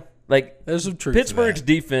 Yeah. Like, there's some truth Pittsburgh's to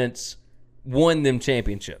that. defense won them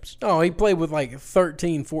championships. Oh, he played with like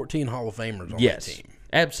 13, 14 Hall of Famers on that team.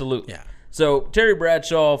 Absolutely. Yeah. So, Terry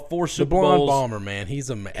Bradshaw, 4 Super Bowls. The blonde bomber, man. He's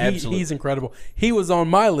he's incredible. He was on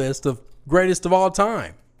my list of greatest of all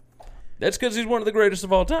time. That's because he's one of the greatest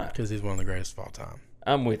of all time. Because he's one of the greatest of all time.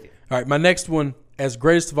 I'm with you. All right, my next one, as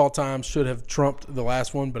greatest of all time, should have trumped the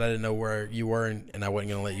last one, but I didn't know where you were, and I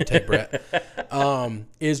wasn't going to let you take Brett,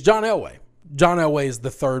 is John Elway. John Elway is the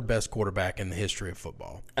third best quarterback in the history of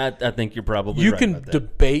football. I think you're probably right. You can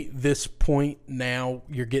debate this point now.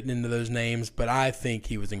 You're getting into those names, but I think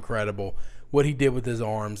he was incredible. What he did with his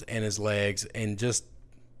arms and his legs, and just,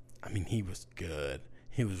 I mean, he was good.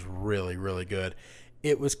 He was really, really good.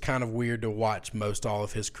 It was kind of weird to watch most all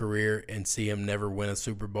of his career and see him never win a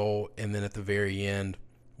Super Bowl, and then at the very end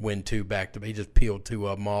win 2 back-to-back. He just peeled 2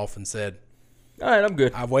 of them off and said, all right, I'm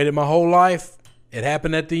good. I've waited my whole life. It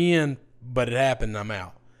happened at the end, but it happened. I'm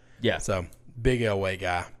out. Yeah. So, big Elway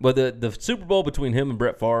guy. Well, the Super Bowl between him and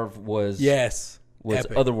Brett Favre was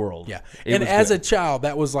epic. otherworld. Yeah. It and was as good. a child,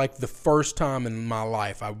 that was like the first time in my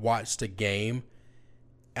life I watched a game.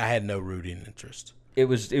 I had no rooting interest. It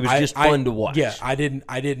was just fun to watch. Yeah, I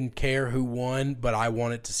didn't care who won, but I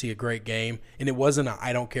wanted to see a great game. And it wasn't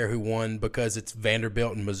I don't care who won because it's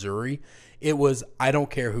Vanderbilt and Missouri. It was I don't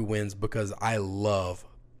care who wins because I love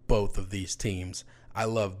both of these teams. I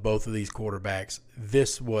love both of these quarterbacks.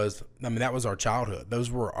 That was our childhood. Those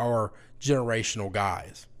were our generational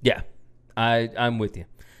guys. Yeah, I'm with you.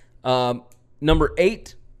 Number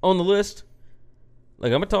 8 on the list,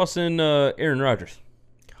 like I'm going to toss in Aaron Rodgers.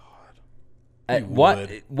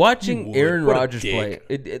 Watching Aaron Rodgers play,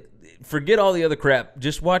 forget all the other crap.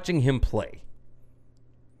 Just watching him play,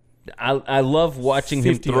 I love watching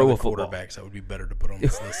him throw a football. Quarterbacks that would be better to put on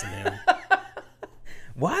this list than him.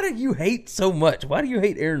 Why do you hate so much? Why do you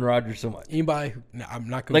hate Aaron Rodgers so much? Anybody? No, I'm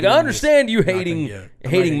not going to. Like I understand you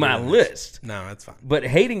hating my list. No, that's fine. But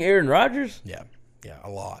hating Aaron Rodgers? Yeah, a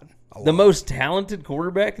lot. The most talented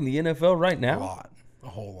quarterback in the NFL right now? A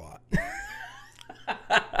whole lot.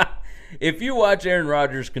 If you watch Aaron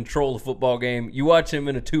Rodgers control a football game, you watch him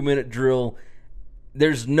in a 2-minute drill,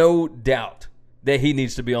 there's no doubt that he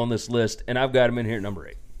needs to be on this list, and I've got him in here at number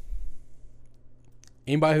 8.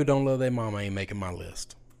 Anybody who don't love their mama ain't making my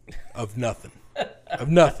list. Of nothing. Of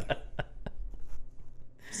nothing.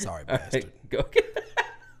 Sorry, bastard. Right, go.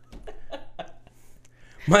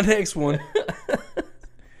 My next one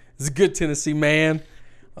is a good Tennessee man.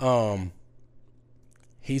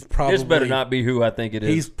 He's probably This better not be who I think it is.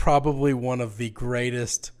 He's probably one of the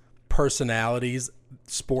greatest personalities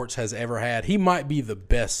sports has ever had. He might be the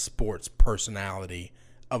best sports personality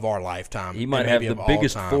of our lifetime. He might have the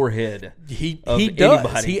biggest forehead. He of does.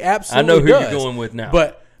 Anybody. He absolutely I know who does. you're going with now.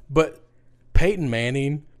 But Peyton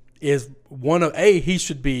Manning is one of he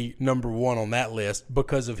should be number 1 on that list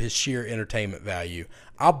because of his sheer entertainment value.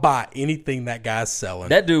 I'll buy anything that guy's selling.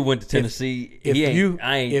 That dude went to Tennessee.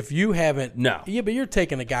 If you haven't, no. Yeah, but you're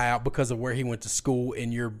taking a guy out because of where he went to school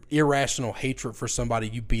and your irrational hatred for somebody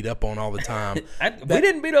you beat up on all the time. We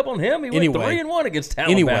didn't beat up on him. He went 3-1 against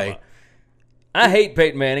Alabama. Anyway, I hate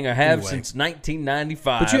Peyton Manning. I have since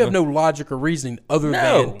 1995. But you have no logic or reasoning other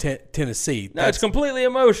than Tennessee. No, it's completely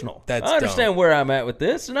emotional. I understand where I'm at with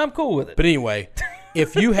this, and I'm cool with it. But anyway,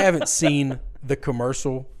 if you haven't seen the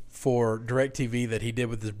commercial for DirecTV that he did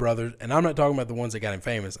with his brothers, and I'm not talking about the ones that got him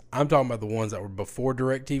famous. I'm talking about the ones that were before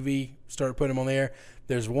DirecTV started putting him on the air.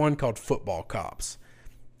 There's one called Football Cops.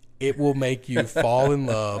 It will make you fall in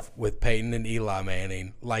love with Peyton and Eli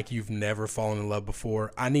Manning like you've never fallen in love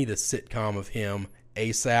before. I need a sitcom of him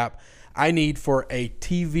ASAP. I need for a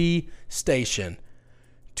TV station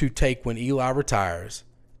to take when Eli retires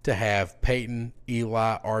to have Peyton,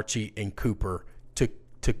 Eli, Archie, and Cooper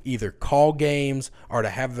to either call games or to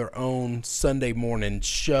have their own Sunday morning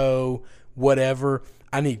show, whatever.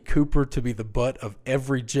 I need Cooper to be the butt of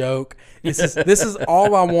every joke. This is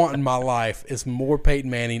all I want in my life is more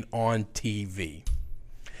Peyton Manning on TV.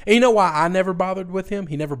 And you know why I never bothered with him?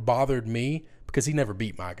 He never bothered me because he never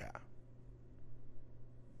beat my guy.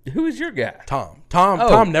 Who is your guy? Tom.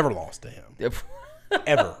 Tom never lost to him.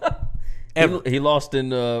 Ever. Ever. He lost in,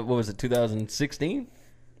 2016?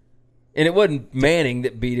 And it wasn't Manning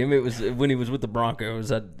that beat him. It was when he was with the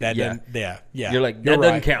Broncos. You're like, that You're doesn't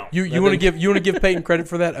right. count. You want to give Peyton credit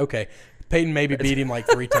for that? Okay. Peyton maybe beat him like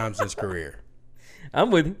 3 times in his career.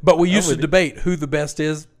 I'm with you. But we used to debate who the best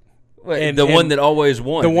is. And the one that always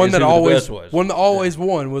won. The one that always was.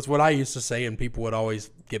 won was what I used to say, and people would always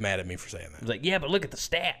get mad at me for saying that. It was like, yeah, but look at the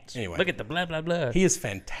stats. Anyway. Look at the blah, blah, blah. He is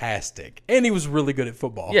fantastic. And he was really good at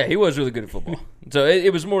football. Yeah, he was really good at football. So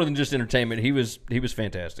it was more than just entertainment. He was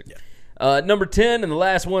fantastic. Yeah. Number 10 and the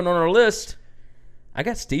last one on our list, I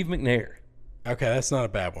got Steve McNair. Okay, that's not a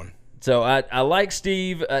bad one. So I like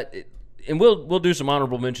Steve, and we'll do some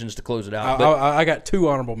honorable mentions to close it out. I got 2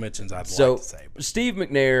 honorable mentions I'd like to say. Steve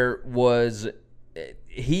McNair was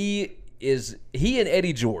he and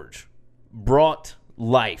Eddie George brought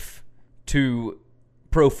life to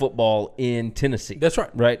pro football in Tennessee. That's right.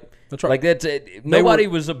 Right? That's right. Like that's it. Nobody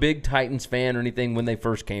was a big Titans fan or anything when they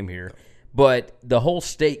first came here, but the whole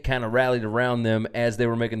state kind of rallied around them as they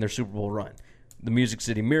were making their Super Bowl run. The Music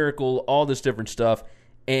City Miracle, all this different stuff.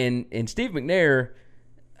 And Steve McNair,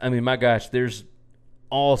 I mean, my gosh, there's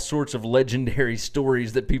all sorts of legendary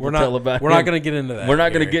stories that people tell about him. We're not going to get into that. We're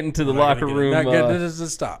not going to get into the locker room.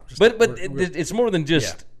 Just stop. But it's more than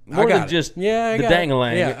just the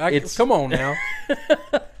dang-a-lang. Yeah, come on now.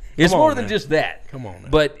 It's more than just that. Come on now.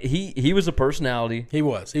 But he was a personality. He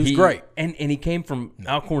was great. And he came from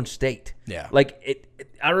Alcorn State. Yeah. Like,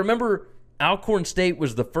 I remember Alcorn State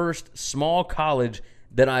was the first small college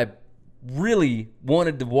that I really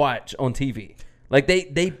wanted to watch on TV. Like,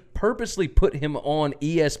 they purposely put him on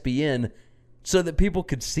ESPN so that people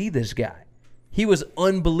could see this guy. He was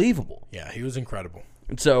unbelievable. Yeah, he was incredible.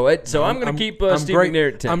 So I'm going to keep Steve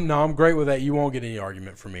McNair at 10. I'm great with that. You won't get any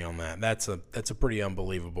argument from me on that. That's a pretty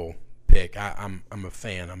unbelievable pick. I'm a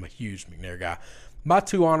fan. I'm a huge McNair guy. My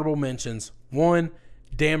 2 honorable mentions. 1,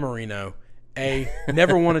 Dan Marino.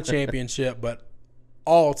 Never won a championship, but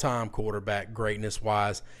all-time quarterback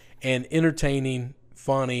greatness-wise and entertaining,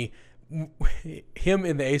 funny. Him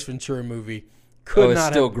in the Ace Ventura movie could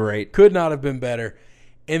not have been better.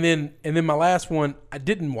 And then my last one, I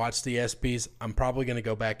didn't watch the ESPYs. I'm probably going to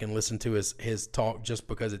go back and listen to his talk just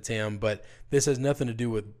because it's him. But this has nothing to do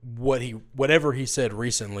with whatever he said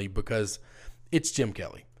recently, because it's Jim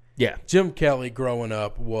Kelly. Yeah, Jim Kelly growing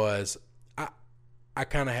up was I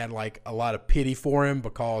kind of had like a lot of pity for him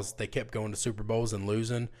because they kept going to Super Bowls and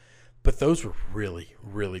losing. But those were really,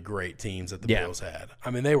 really great teams that the Bills had. I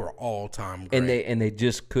mean, they were all-time great. And they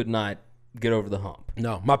just could not get over the hump.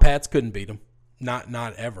 No, my Pats couldn't beat them.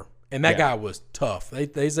 Not ever. And that guy was tough.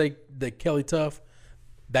 They say that Kelly tough.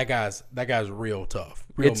 That guy's real tough.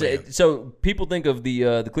 So people think of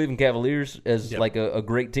the Cleveland Cavaliers as like a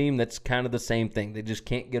great team. That's kind of the same thing. They just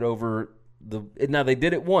can't get over now they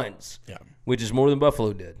did it once, which is more than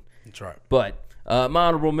Buffalo did. That's right. But my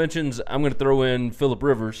honorable mentions, I'm going to throw in Phillip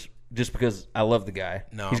Rivers just because I love the guy.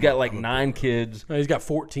 No, he's got like 9 kids. No, he's got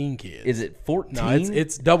 14 kids. Is it 14? No,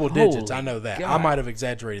 it's double digits. Holy I know that. God. I might have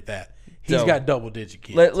exaggerated that. He's got double-digit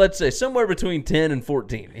kids. Let's say somewhere between 10 and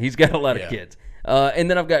 14. He's got a lot of kids. And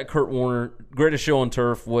then I've got Kurt Warner. Greatest show on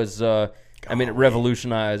turf was, it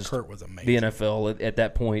revolutionized Kurt was amazing. The NFL at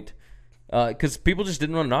that point. Because people just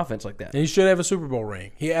didn't run an offense like that. And he should have a Super Bowl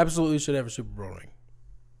ring. He absolutely should have a Super Bowl ring.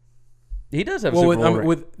 He does have a Super Bowl ring.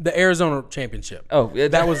 With the Arizona championship. Oh,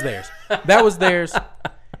 that was theirs. That was theirs.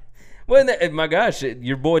 Well, my gosh,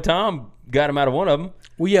 your boy Tom got him out of one of them.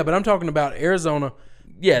 Well, yeah, but I'm talking about Arizona.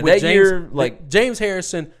 Yeah, that year, like James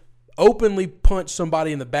Harrison openly punched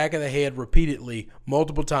somebody in the back of the head repeatedly,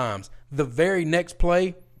 multiple times. The very next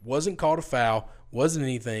play wasn't called a foul, wasn't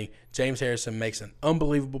anything. James Harrison makes an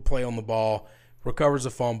unbelievable play on the ball, recovers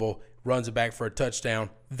a fumble, runs it back for a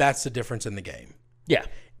touchdown. That's the difference in the game. Yeah.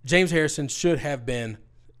 James Harrison should have been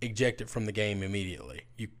ejected from the game immediately.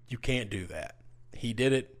 You can't do that. He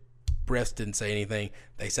did it. Refs didn't say anything.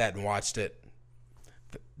 They sat and watched it.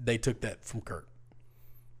 They took that from Kirk.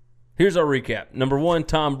 Here's our recap. Number 1,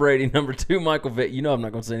 Tom Brady. Number 2, Michael Vick. You know I'm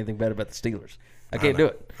not going to say anything bad about the Steelers. I can't do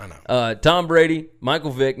it. I know. Tom Brady, Michael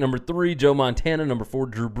Vick. Number 3, Joe Montana. Number 4,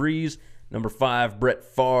 Drew Brees. Number 5, Brett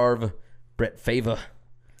Favre.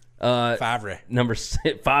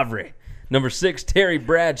 Number 6, Terry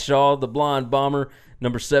Bradshaw, the blonde bomber.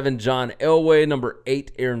 Number 7, John Elway. Number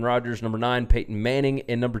 8, Aaron Rodgers. Number 9, Peyton Manning.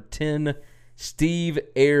 And number 10, Steve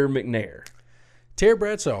Air McNair. Terry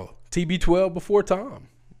Bradshaw, TB12 before Tom.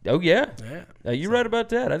 Oh, yeah. You're right about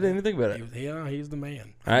that. I didn't even think about it. Yeah, he's the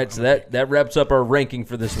man. All right, so that wraps up our ranking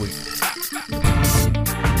for this week.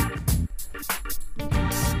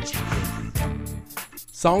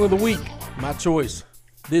 Song of the week, my choice.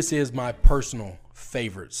 This is my personal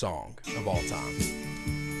favorite song of all time.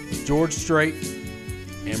 George Strait,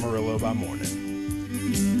 Amarillo by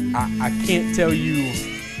Morning. I can't tell you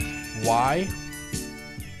why,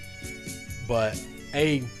 but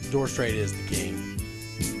George Strait is the king.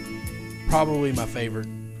 Probably my favorite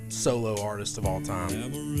solo artist of all time.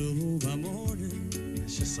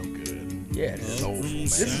 It's just so good. Yeah, it is. Soulful, man.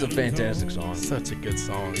 This is a fantastic song. Such a good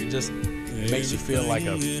song. It just makes you feel like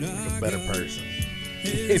a better person.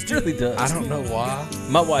 It really does. I don't know why.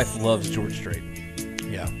 My wife loves George Strait.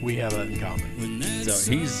 Yeah, we have that in common.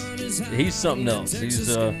 So he's something else.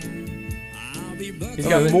 He's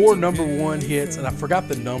got more number one hits, and I forgot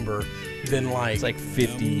the number, than it's like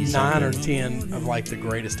 50 9 or 10 of like the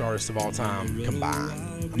greatest artists of all time combined.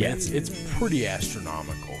 I mean, Yeah. it's pretty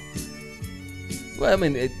astronomical. Well, I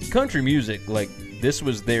mean, country music, like, this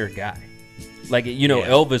was their guy. Like, Yeah.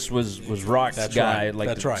 Elvis was rock's That's guy, right. like,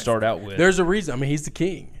 That's to right. start out with. There's a reason. I mean, he's the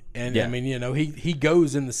king, and Yeah. I mean, he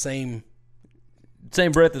goes in the same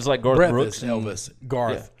Same breath as, like, Garth breath Brooks. as Elvis,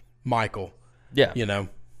 Garth, Michael. Yeah.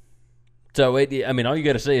 So, all you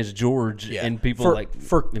got to say is George, and people,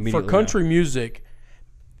 for immediately country know. music,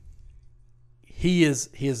 he is,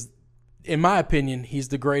 in my opinion, he's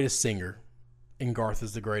the greatest singer, and Garth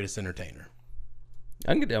is the greatest entertainer.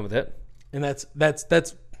 I can get down with that. And that's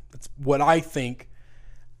what I think.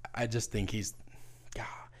 I just think he's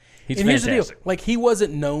He's and here's the deal. fantastic. Like, he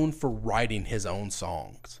wasn't known for writing his own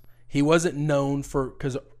songs. He wasn't known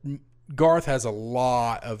because Garth has a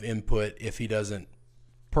lot of input if he doesn't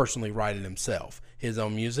personally write it himself, his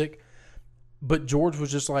own music. But George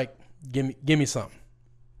was just like, give me something,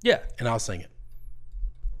 Yeah. and I'll sing it,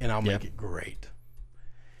 and I'll make it great.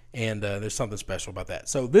 And there's something special about that.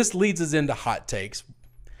 So this leads us into hot takes.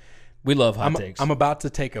 We love hot takes. I'm about to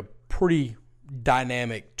take a pretty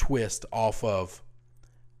dynamic twist off of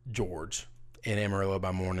George and Amarillo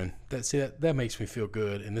by Morning. That makes me feel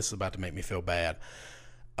good, and this is about to make me feel bad.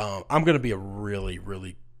 I'm going to be a really,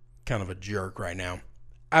 really kind of a jerk right now.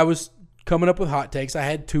 I was coming up with hot takes. I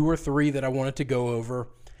had 2 or 3 that I wanted to go over,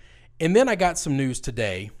 and then I got some news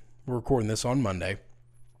today. We're recording this on Monday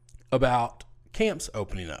about camps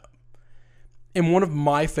opening up. And one of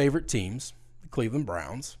my favorite teams, the Cleveland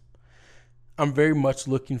Browns, I'm very much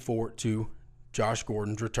looking forward to Josh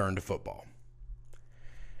Gordon's return to football.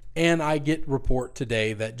 And I get report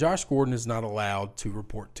today that Josh Gordon is not allowed to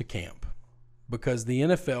report to camp because the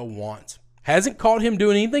NFL hasn't caught him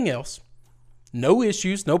doing anything else. No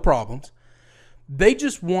issues, no problems. They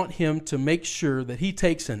just want him to make sure that he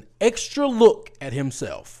takes an extra look at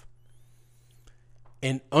himself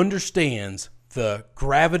and understands the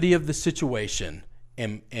gravity of the situation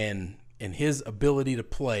and his ability to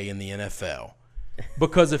play in the NFL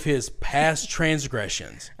because of his past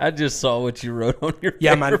transgressions. I just saw what you wrote on your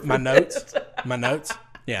Yeah, paper. my notes. My notes.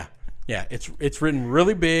 Yeah. It's written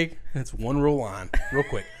really big. It's one real line, real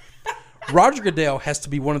quick. Roger Goodell has to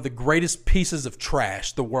be one of the greatest pieces of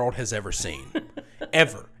trash the world has ever seen,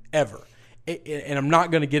 ever. And I'm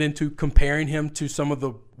not going to get into comparing him to some of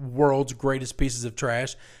the world's greatest pieces of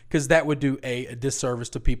trash because that would do a disservice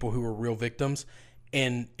to people who are real victims,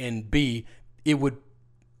 and B, it would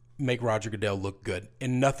make Roger Goodell look good,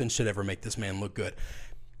 and nothing should ever make this man look good.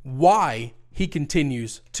 Why he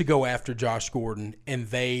continues to go after Josh Gordon, and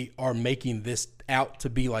they are making this out to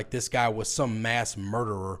be like this guy was some mass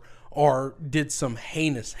murderer or did some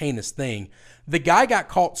heinous thing. The guy got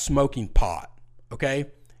caught smoking pot, okay?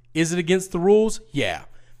 Is it against the rules? Yeah.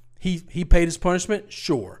 He paid his punishment?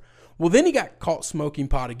 Sure. Well, then he got caught smoking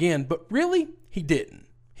pot again, but really, he didn't.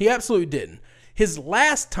 He absolutely didn't. His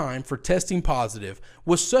last time for testing positive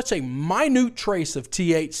was such a minute trace of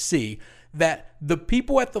THC that the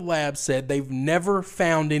people at the lab said they've never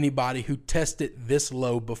found anybody who tested this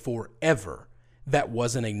low before ever that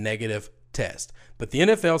wasn't a negative test. But the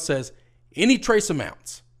NFL says any trace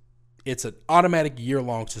amounts, it's an automatic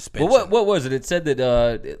year-long suspension. Well, what was it? It said that,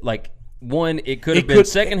 it could have been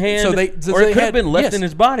secondhand, or it could have been left in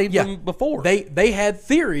his body from before. They had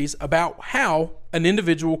theories about how an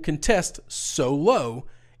individual can test so low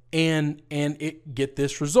and it get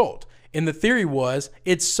this result. And the theory was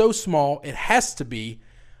it's so small it has to be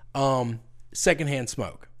secondhand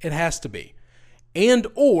smoke. It has to be. And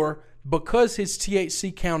or because his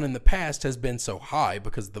THC count in the past has been so high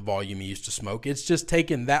because of the volume he used to smoke, it's just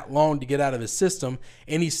taken that long to get out of his system,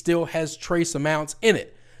 and he still has trace amounts in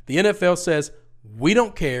it. The NFL says, we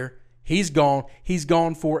don't care. He's gone. He's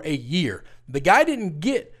gone for a year. The guy didn't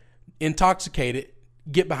get intoxicated,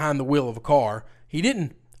 get behind the wheel of a car. He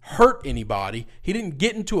didn't hurt anybody. He didn't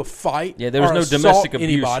get into a fight. Yeah, there was or no assault domestic abuse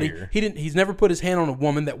anybody. here. He's never put his hand on a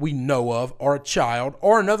woman that we know of, or a child,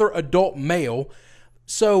 or another adult male.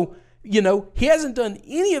 So He hasn't done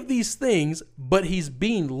any of these things, but he's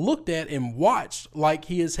being looked at and watched like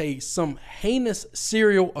he is some heinous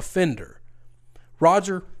serial offender.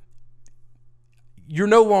 Roger, you're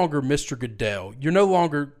no longer Mr. Goodell. You're no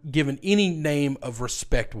longer given any name of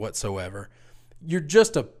respect whatsoever. You're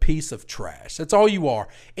just a piece of trash. That's all you are.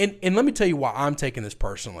 And let me tell you why I'm taking this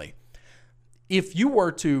personally. If you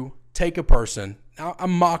were to take a person,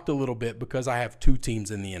 I'm mocked a little bit because I have 2 teams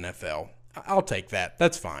in the NFL. I'll take that.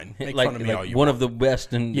 That's fine. Make fun of me all you want. One of the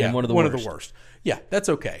best and one of the worst. Yeah, that's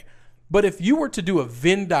okay. But if you were to do a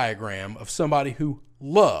Venn diagram of somebody who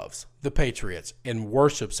loves the Patriots and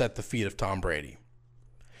worships at the feet of Tom Brady,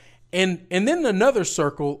 and then another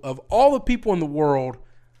circle of all the people in the world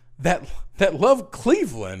that love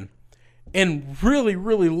Cleveland and really,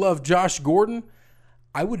 really love Josh Gordon,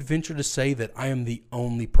 I would venture to say that I am the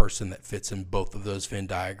only person that fits in both of those Venn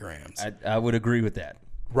diagrams. I would agree with that.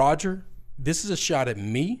 Roger, this is a shot at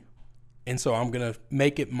me, and so I'm going to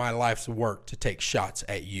make it my life's work to take shots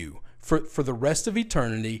at you. For the rest of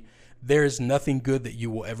eternity, there is nothing good that you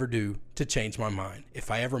will ever do to change my mind. If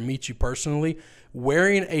I ever meet you personally,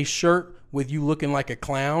 wearing a shirt with you looking like a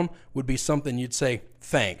clown would be something you'd say,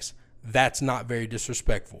 thanks. That's not very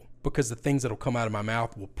disrespectful, because the things that will come out of my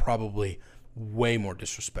mouth will probably way more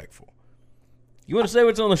disrespectful. You want to say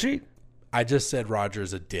what's on the sheet? I just said Roger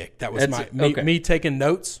is a dick. That was me taking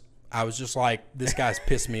notes. I was just like, this guy's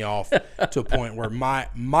pissed me off to a point where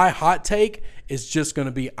my hot take is just going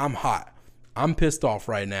to be, I'm hot. I'm pissed off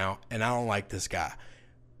right now, and I don't like this guy.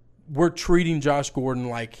 We're treating Josh Gordon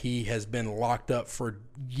like he has been locked up for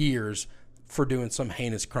years for doing some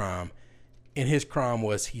heinous crime. And his crime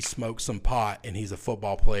was he smoked some pot and he's a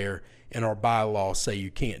football player, and our bylaws say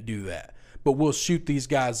you can't do that. But we'll shoot these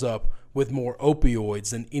guys up with more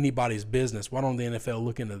opioids than anybody's business. Why don't the NFL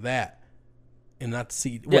look into that? And not the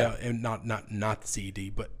CED, well, and not the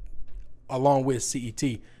CED, but along with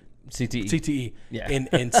CTE, yeah,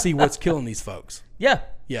 and see what's killing these folks. Yeah,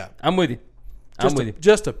 I'm with you.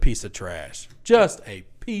 Just a piece of trash. Just a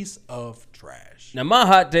piece of trash. Now, my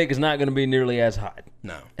hot take is not going to be nearly as hot.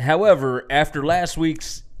 No. However, after last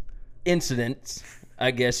week's incidents, I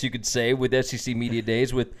guess you could say, with SEC Media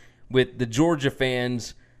Days, with the Georgia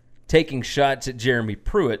fans taking shots at Jeremy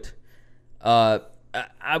Pruitt, I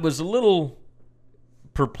was a little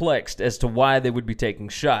perplexed as to why they would be taking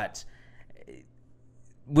shots.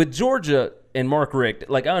 With Georgia and Mark Richt,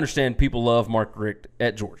 like, I understand people love Mark Richt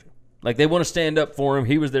at Georgia. Like, they want to stand up for him.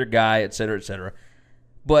 He was their guy, et cetera, et cetera.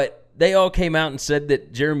 But they all came out and said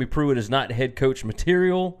that Jeremy Pruitt is not head coach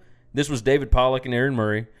material. This was David Pollack and Aaron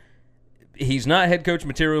Murray. He's not head coach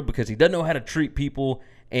material because he doesn't know how to treat people,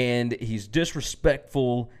 and he's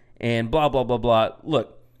disrespectful, and blah, blah, blah, blah.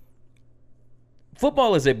 Look,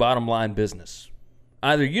 football is a bottom line business.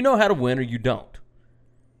 Either you know how to win or you don't.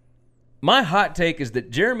 My hot take is that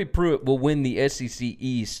Jeremy Pruitt will win the SEC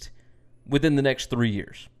East within the next 3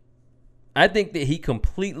 years. I think that he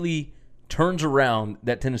completely turns around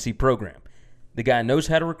that Tennessee program. The guy knows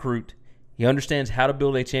how to recruit. He understands how to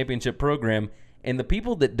build a championship program. And the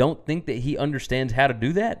people that don't think that he understands how to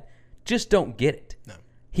do that just don't get it. No.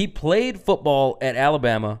 He played football at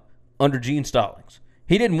Alabama under Gene Stallings.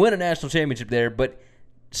 He didn't win a national championship there, but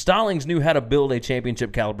Stallings knew how to build a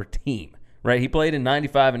championship caliber team, right? He played in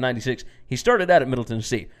 95 and 96. He started out at Middle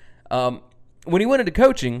Tennessee. When he went into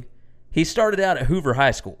coaching, he started out at Hoover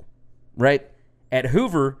High School, right? At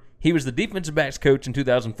Hoover, he was the defensive backs coach in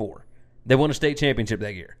 2004. They won a state championship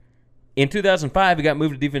that year. In 2005, he got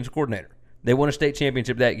moved to defensive coordinator. They won a state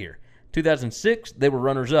championship that year. 2006, they were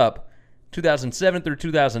runners-up. 2007 through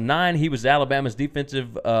 2009, he was Alabama's he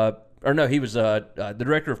was the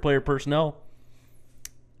director of player personnel.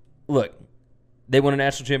 Look, they won a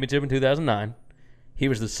national championship in 2009. He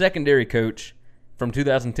was the secondary coach from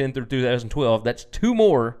 2010 through 2012. That's 2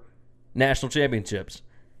 more national championships.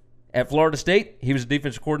 At Florida State, he was the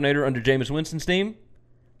defensive coordinator under Jameis Winston's team.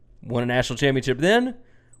 Won a national championship then.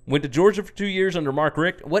 Went to Georgia for 2 years under Mark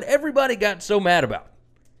Richt. What everybody got so mad about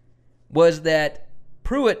was that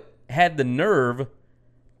Pruitt had the nerve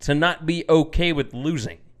to not be okay with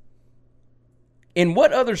losing. In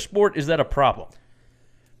what other sport is that a problem?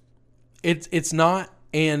 It's not,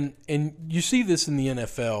 and you see this in the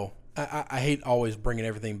NFL. I hate always bringing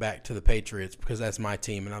everything back to the Patriots because that's my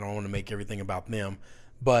team, and I don't want to make everything about them.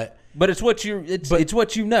 But it's what you it's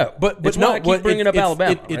what you know. But it's why I keep bringing up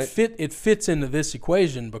Alabama. It fits into this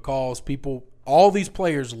equation because all these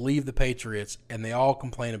players leave the Patriots and they all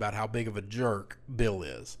complain about how big of a jerk Bill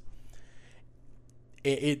is.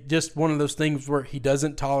 It just one of those things where he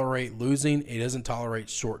doesn't tolerate losing, he doesn't tolerate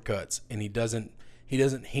shortcuts, and he doesn't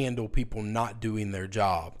handle people not doing their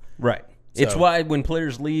job. Right. So, It's why when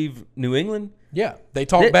players leave New England, yeah, they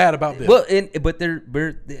talk bad about Bill. Well, but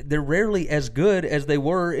they're rarely as good as they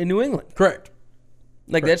were in New England. Correct.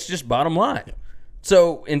 That's just bottom line. Yeah.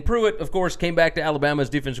 So, and Pruitt, of course, came back to Alabama as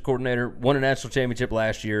defensive coordinator, won a national championship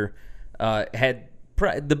last year, had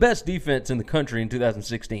the best defense in the country in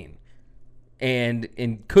 2016,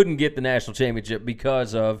 and couldn't get the national championship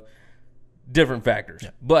because of different factors.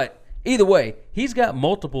 Yeah. But either way, he's got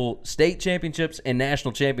multiple state championships and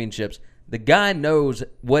national championships. The guy knows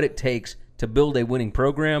what it takes to build a winning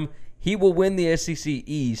program. He will win the SEC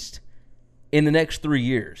East in the next 3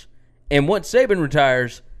 years. And once Saban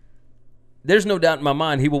retires, there's no doubt in my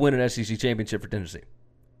mind he will win an SEC championship for Tennessee.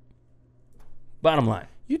 Bottom line.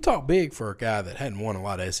 You talk big for a guy that hadn't won a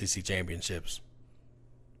lot of SEC championships.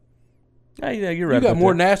 Yeah, you're right. You got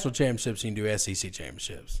more national championships than you do SEC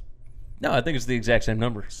championships. No, I think it's the exact same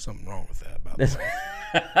number. Something wrong with that, by the way.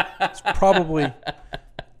 It's probably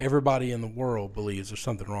everybody in the world believes there's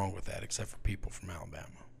something wrong with that, except for people from Alabama.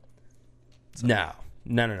 So No.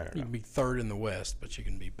 You can be third in the West, but you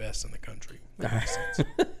can be best in the country. That makes sense.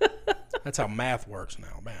 That's how math works in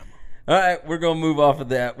Alabama. All right, we're going to move off of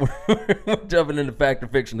that. We're jumping into fact or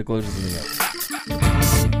fiction to close the thing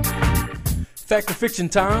up. Fact or fiction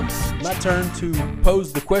time. My turn to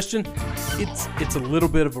pose the question. It's a little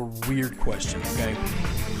bit of a weird question, okay?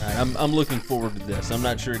 All right, I'm looking forward to this. I'm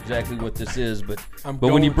not sure exactly what this is, but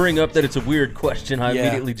when you bring up that it's a weird question, I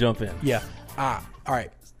immediately jump in. Yeah. All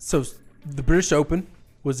right. So the British Open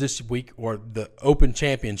was this week, or the Open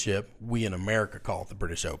Championship. We in America call it the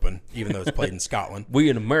British Open, even though it's played in Scotland.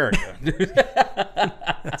 We in America.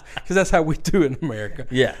 Because that's how we do it in America.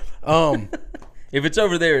 Yeah. If it's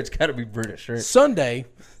over there, it's got to be British, right? Sunday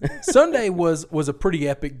was a pretty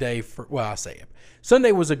epic day for. Well, I say it.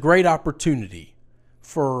 Sunday was a great opportunity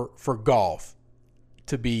for golf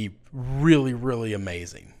to be really, really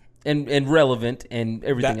amazing. And relevant and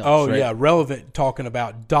everything else. Oh, right? yeah, relevant, talking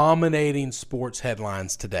about dominating sports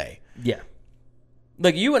headlines today. Yeah.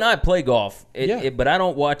 Like, you and I play golf, but I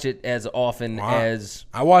don't watch it as often as...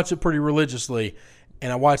 I watch it pretty religiously,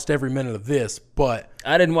 and I watched every minute of this, but...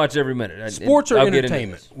 I didn't watch every minute. Sports are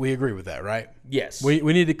entertainment. We agree with that, right? Yes. We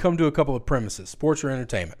need to come to a couple of premises. Sports are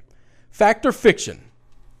entertainment. Fact or fiction?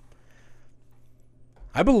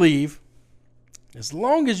 I believe... as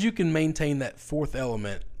long as you can maintain that fourth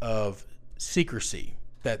element of secrecy,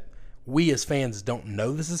 that we as fans don't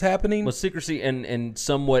know this is happening. Well, secrecy and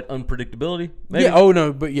somewhat unpredictability, maybe?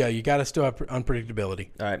 Yeah, you got to still have unpredictability.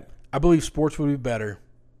 All right. I believe sports would be better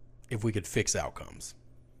if we could fix outcomes.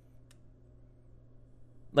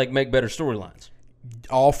 Like make better storylines.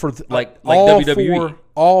 All for like WWE.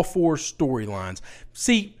 All four storylines.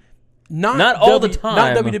 See, not all the time.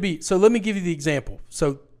 Not WWE. So let me give you the example.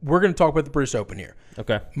 So we're going to talk about the British Open here.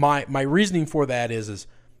 Okay. My reasoning for that is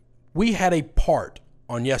we had a part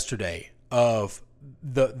on yesterday of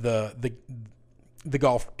the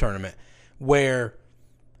golf tournament where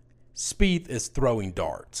Spieth is throwing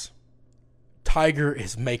darts. Tiger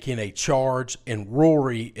is making a charge, and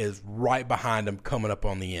Rory is right behind him coming up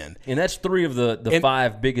on the end. And that's three of the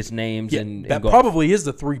five biggest names in golf. That probably is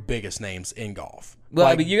the three biggest names in golf. Well,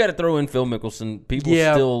 I mean, you got to throw in Phil Mickelson. People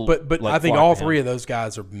still but I think all three of those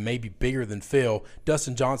guys are maybe bigger than Phil.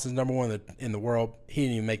 Dustin Johnson's number one in the world. He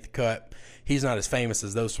didn't even make the cut. He's not as famous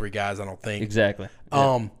as those three guys, I don't think. Exactly.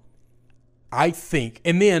 Yeah. I think,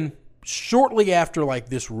 and then shortly after like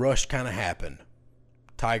this rush kind of happened,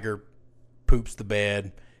 Tiger poops the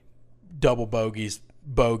bed, double bogeys,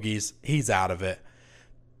 he's out of it.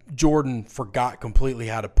 Jordan forgot completely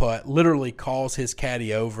how to putt, literally calls his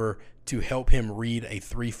caddy over to help him read a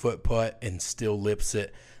 3-foot putt and still lips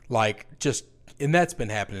it. And that's been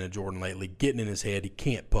happening to Jordan lately, getting in his head. He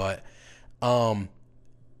can't putt. And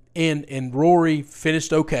Rory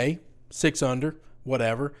finished okay, 6 under,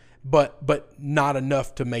 whatever, but not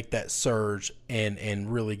enough to make that surge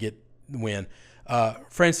and really get the win.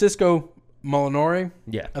 Francisco Molinari,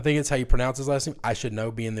 I think it's how you pronounce his last name. I should know,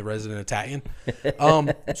 being the resident Italian.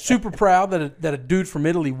 Super proud that a dude from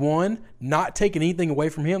Italy won, not taking anything away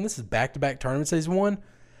from him. This is back-to-back tournaments that he's won.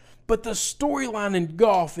 But the storyline in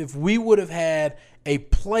golf, if we would have had a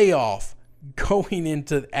playoff going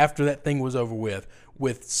into after that thing was over with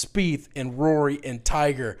Spieth and Rory and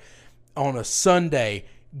Tiger on a Sunday,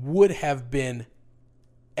 would have been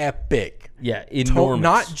epic. Yeah, enormous.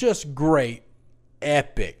 Not just great,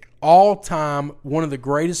 epic. All-time, one of the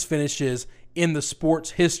greatest finishes in the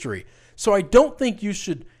sport's history. So I don't think you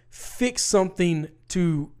should fix something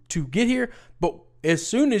to get here. But as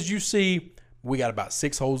soon as you see we got about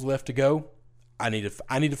 6 holes left to go, I need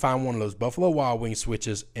to find one of those Buffalo Wild Wings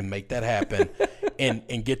switches and make that happen.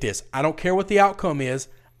 and get this. I don't care what the outcome is.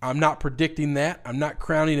 I'm not predicting that. I'm not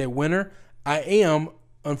crowning a winner. I am,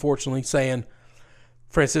 unfortunately, saying,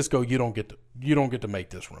 Francisco, you don't get to make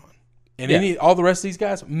this run. And all the rest of these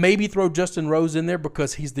guys, maybe throw Justin Rose in there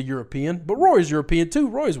because he's the European. But Roy's European too.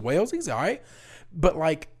 Roy's Wales. He's all right. But,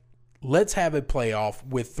 let's have a playoff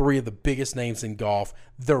with three of the biggest names in golf.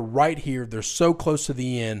 They're right here. They're so close to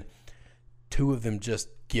the end. Two of them just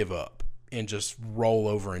give up and just roll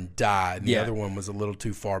over and die. And the other one was a little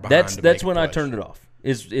too far behind. That's when I turned it off.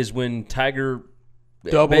 Is when Tiger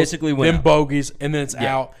doubles, basically went them bogeys, and then it's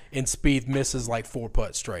out, and Spieth misses 4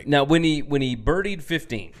 putts straight. Now, when he birdied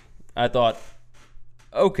 15, I thought,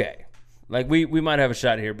 okay, we might have a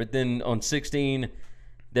shot here. But then on 16,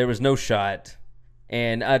 there was no shot,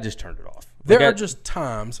 and I just turned it off. There are just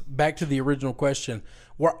times, back to the original question,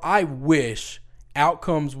 where I wish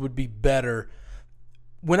outcomes would be better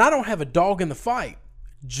when I don't have a dog in the fight,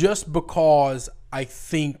 just because I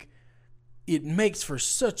think it makes for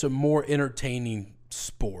such a more entertaining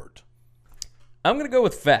sport. I'm going to go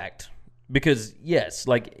with fact because, yes,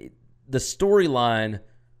 the storyline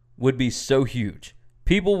would be so huge.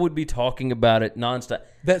 People would be talking about it nonstop.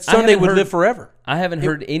 That Sunday would live forever. I haven't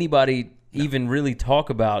heard anybody even really talk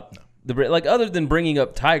about other than bringing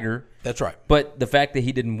up Tiger. That's right. But the fact that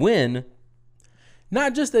he didn't win.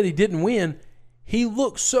 Not just that he didn't win, he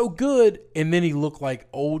looked so good, and then he looked like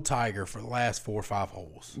old Tiger for the last 4 or 5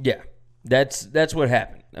 holes. Yeah, that's what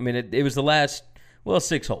happened. I mean, it was the last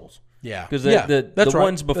 6 holes. Yeah, because the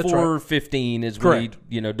ones before 15 is correct.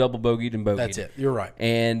 When he double bogeyed and bogeyed. That's it. You're right.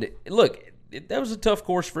 And look, that was a tough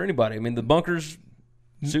course for anybody. I mean, the bunkers,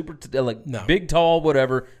 super big, tall,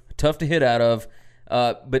 whatever, tough to hit out of.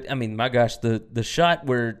 But I mean, my gosh, the shot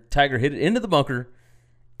where Tiger hit it into the bunker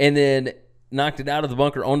and then knocked it out of the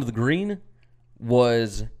bunker onto the green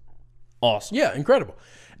was awesome. Yeah, incredible.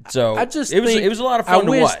 So I just it was a lot of fun to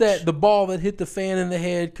watch. I wish that the ball that hit the fan in the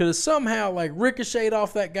head could have somehow ricocheted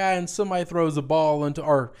off that guy, and somebody throws a ball into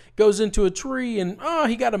or goes into a tree, and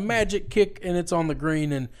he got a magic kick and it's on the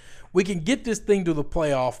green, and we can get this thing to the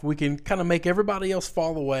playoff. We can kind of make everybody else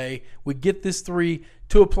fall away. We get this 3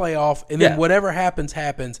 to a playoff, and then whatever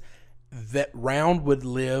happens. That round would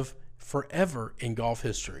live forever in golf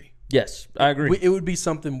history. Yes, I agree. It would be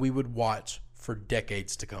something we would watch for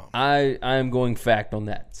decades to come. I am going fact on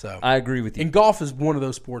that. So I agree with you. And golf is one of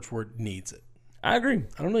those sports where it needs it. I agree.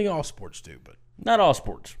 I don't think all sports do, but not all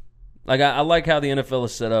sports. I like how the NFL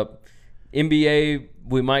is set up. NBA,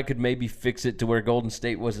 we could maybe fix it to where Golden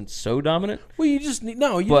State wasn't so dominant. Well, you just need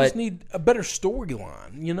just need a better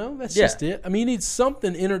storyline. That's just it. I mean, you need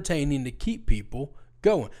something entertaining to keep people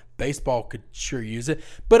going. Baseball could sure use it,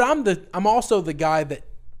 but I'm also the guy that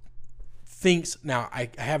thinks, now I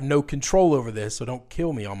have no control over this, so don't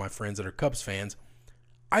kill me, all my friends that are Cubs fans.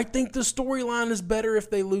 I think the storyline is better if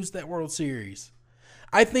they lose that World Series.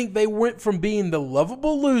 I think they went from being the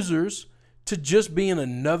lovable losers to just being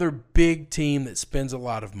another big team that spends a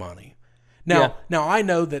lot of money. Now I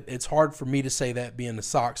know that it's hard for me to say that being a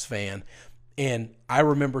Sox fan, and I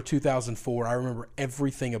remember 2004. I remember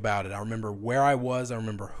everything about it. I remember where I was. I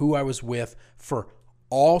remember who I was with for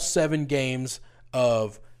all 7 games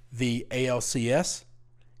of the ALCS,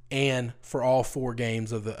 and for all 4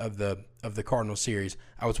 games of the Cardinal series.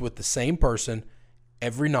 I was with the same person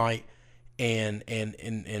every night, and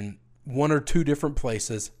in 1 or 2 different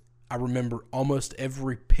places. I remember almost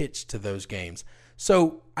every pitch to those games.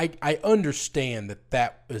 So I understand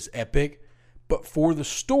that was epic, but for the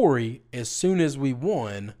story, as soon as we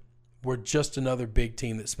won, we're just another big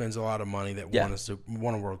team that spends a lot of money that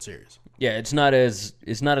won a World Series. Yeah, it's not as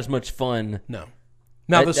much fun. No.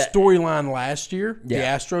 Now, the storyline last year, the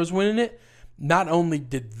Astros winning it, not only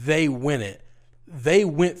did they win it, they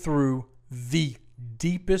went through the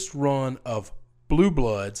deepest run of blue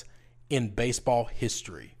bloods in baseball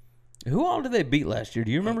history. Who all did they beat last year?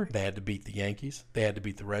 Do you remember? They had to beat the Yankees, they had to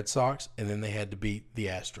beat the Red Sox, and then they had to beat the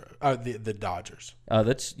the Dodgers.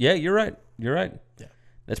 You're right. Yeah.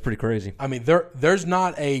 That's pretty crazy. I mean, there's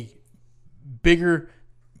not a bigger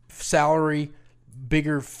salary,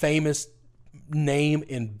 bigger famous name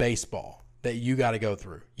in baseball that you got to go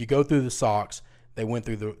through. You go through the Sox, they went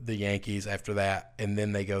through the Yankees after that, and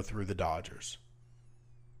then they go through the Dodgers.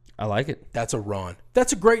 I like it. That's a run.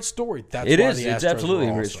 That's a great story. It's absolutely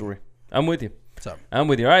a great story. I'm with you. I'm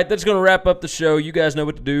with you. All right, that's going to wrap up the show. You guys know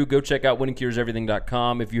what to do. Go check out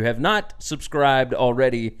winningcureseverything.com. If you have not subscribed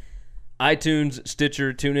already, iTunes,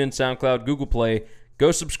 Stitcher, TuneIn, SoundCloud, Google Play,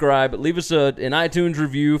 go subscribe. Leave us an iTunes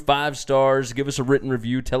review, 5 stars. Give us a written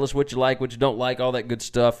review. Tell us what you like, what you don't like, all that good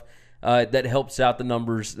stuff. That helps out the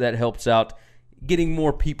numbers. That helps out getting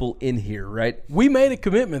more people in here, right? We made a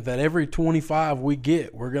commitment that every 25 we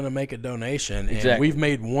get, we're going to make a donation. And Exactly. we've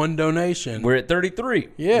made one donation. We're at 33.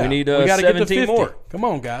 Yeah. We need we gotta 17 get to 50. more. Come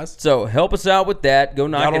on, guys. So help us out with that. Go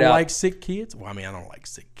knock I it don't out. like sick kids. Well, I mean, I don't like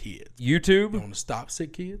sick kids. YouTube. You want to stop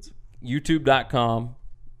sick kids?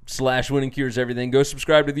 YouTube.com/winningcureseverything. Go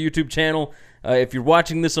subscribe to the YouTube channel. If you're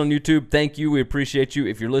watching this on YouTube, thank you. We appreciate you.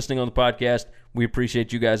 If you're listening on the podcast, we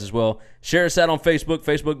appreciate you guys as well. Share us out on Facebook,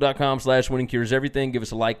 facebook.com/winningcureseverything. Give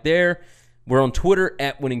us a like there. We're on Twitter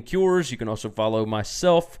 @winningcures. You can also follow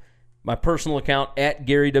myself, my personal account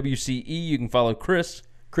 @Gary WCE. You can follow Chris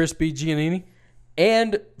B. Giannini.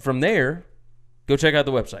 And from there, go check out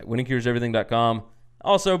the website, winningcureseverything.com.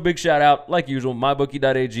 Also, big shout out, like usual,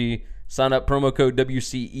 mybookie.ag. Sign up, promo code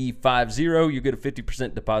WCE50. You get a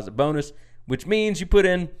 50% deposit bonus, which means you put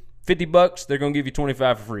in $50, they're going to give you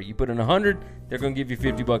 $25 for free. You put in $100, they're going to give you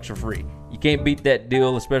 $50 for free. You can't beat that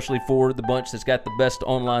deal, especially for the bunch that's got the best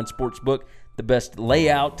online sports book, the best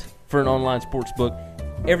layout for an online sports book.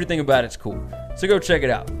 Everything about it's cool. So go check it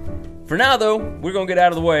out. For now, though, we're going to get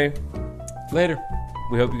out of the way. Later.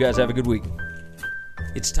 We hope you guys have a good week.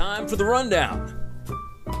 It's time for the rundown.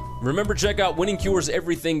 Remember, check out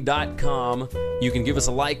winningcureseverything.com. You can give us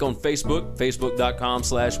a like on Facebook,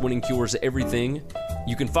 facebook.com/winningcureseverything.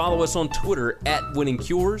 You can follow us on Twitter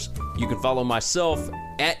 @winningcures. You can follow myself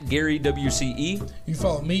 @Gary WCE. You can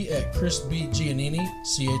follow me at Chris B. Giannini,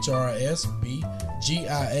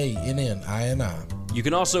 ChrisBGiannini. You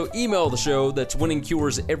can also email the show. That's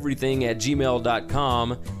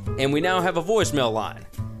winningcureseverything@gmail.com. And we now have a voicemail line.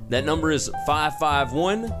 That number is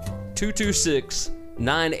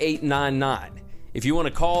 551-226-9899. If you want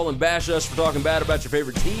to call and bash us for talking bad about your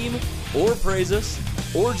favorite team, or praise us,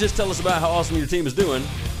 or just tell us about how awesome your team is doing,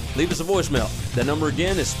 leave us a voicemail. That number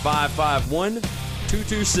again is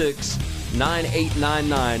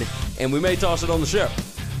 551-226-9899, and we may toss it on the show.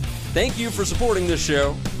 Thank you for supporting this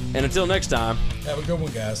show, and until next time, Have a good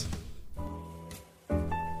one, guys.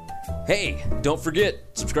 hey, don't forget,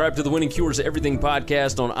 subscribe to the Winning Cures Everything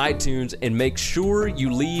podcast on iTunes and make sure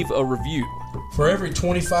you leave a review. For every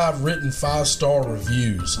 25 written 5-star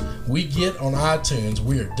reviews we get on iTunes,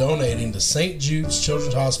 we are donating to St. Jude's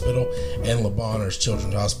Children's Hospital and Le Bonheur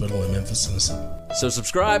Children's Hospital in Memphis, Tennessee. So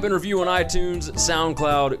subscribe and review on iTunes,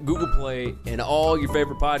 SoundCloud, Google Play, and all your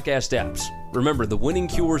favorite podcast apps. Remember, the Winning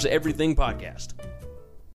Cures Everything podcast.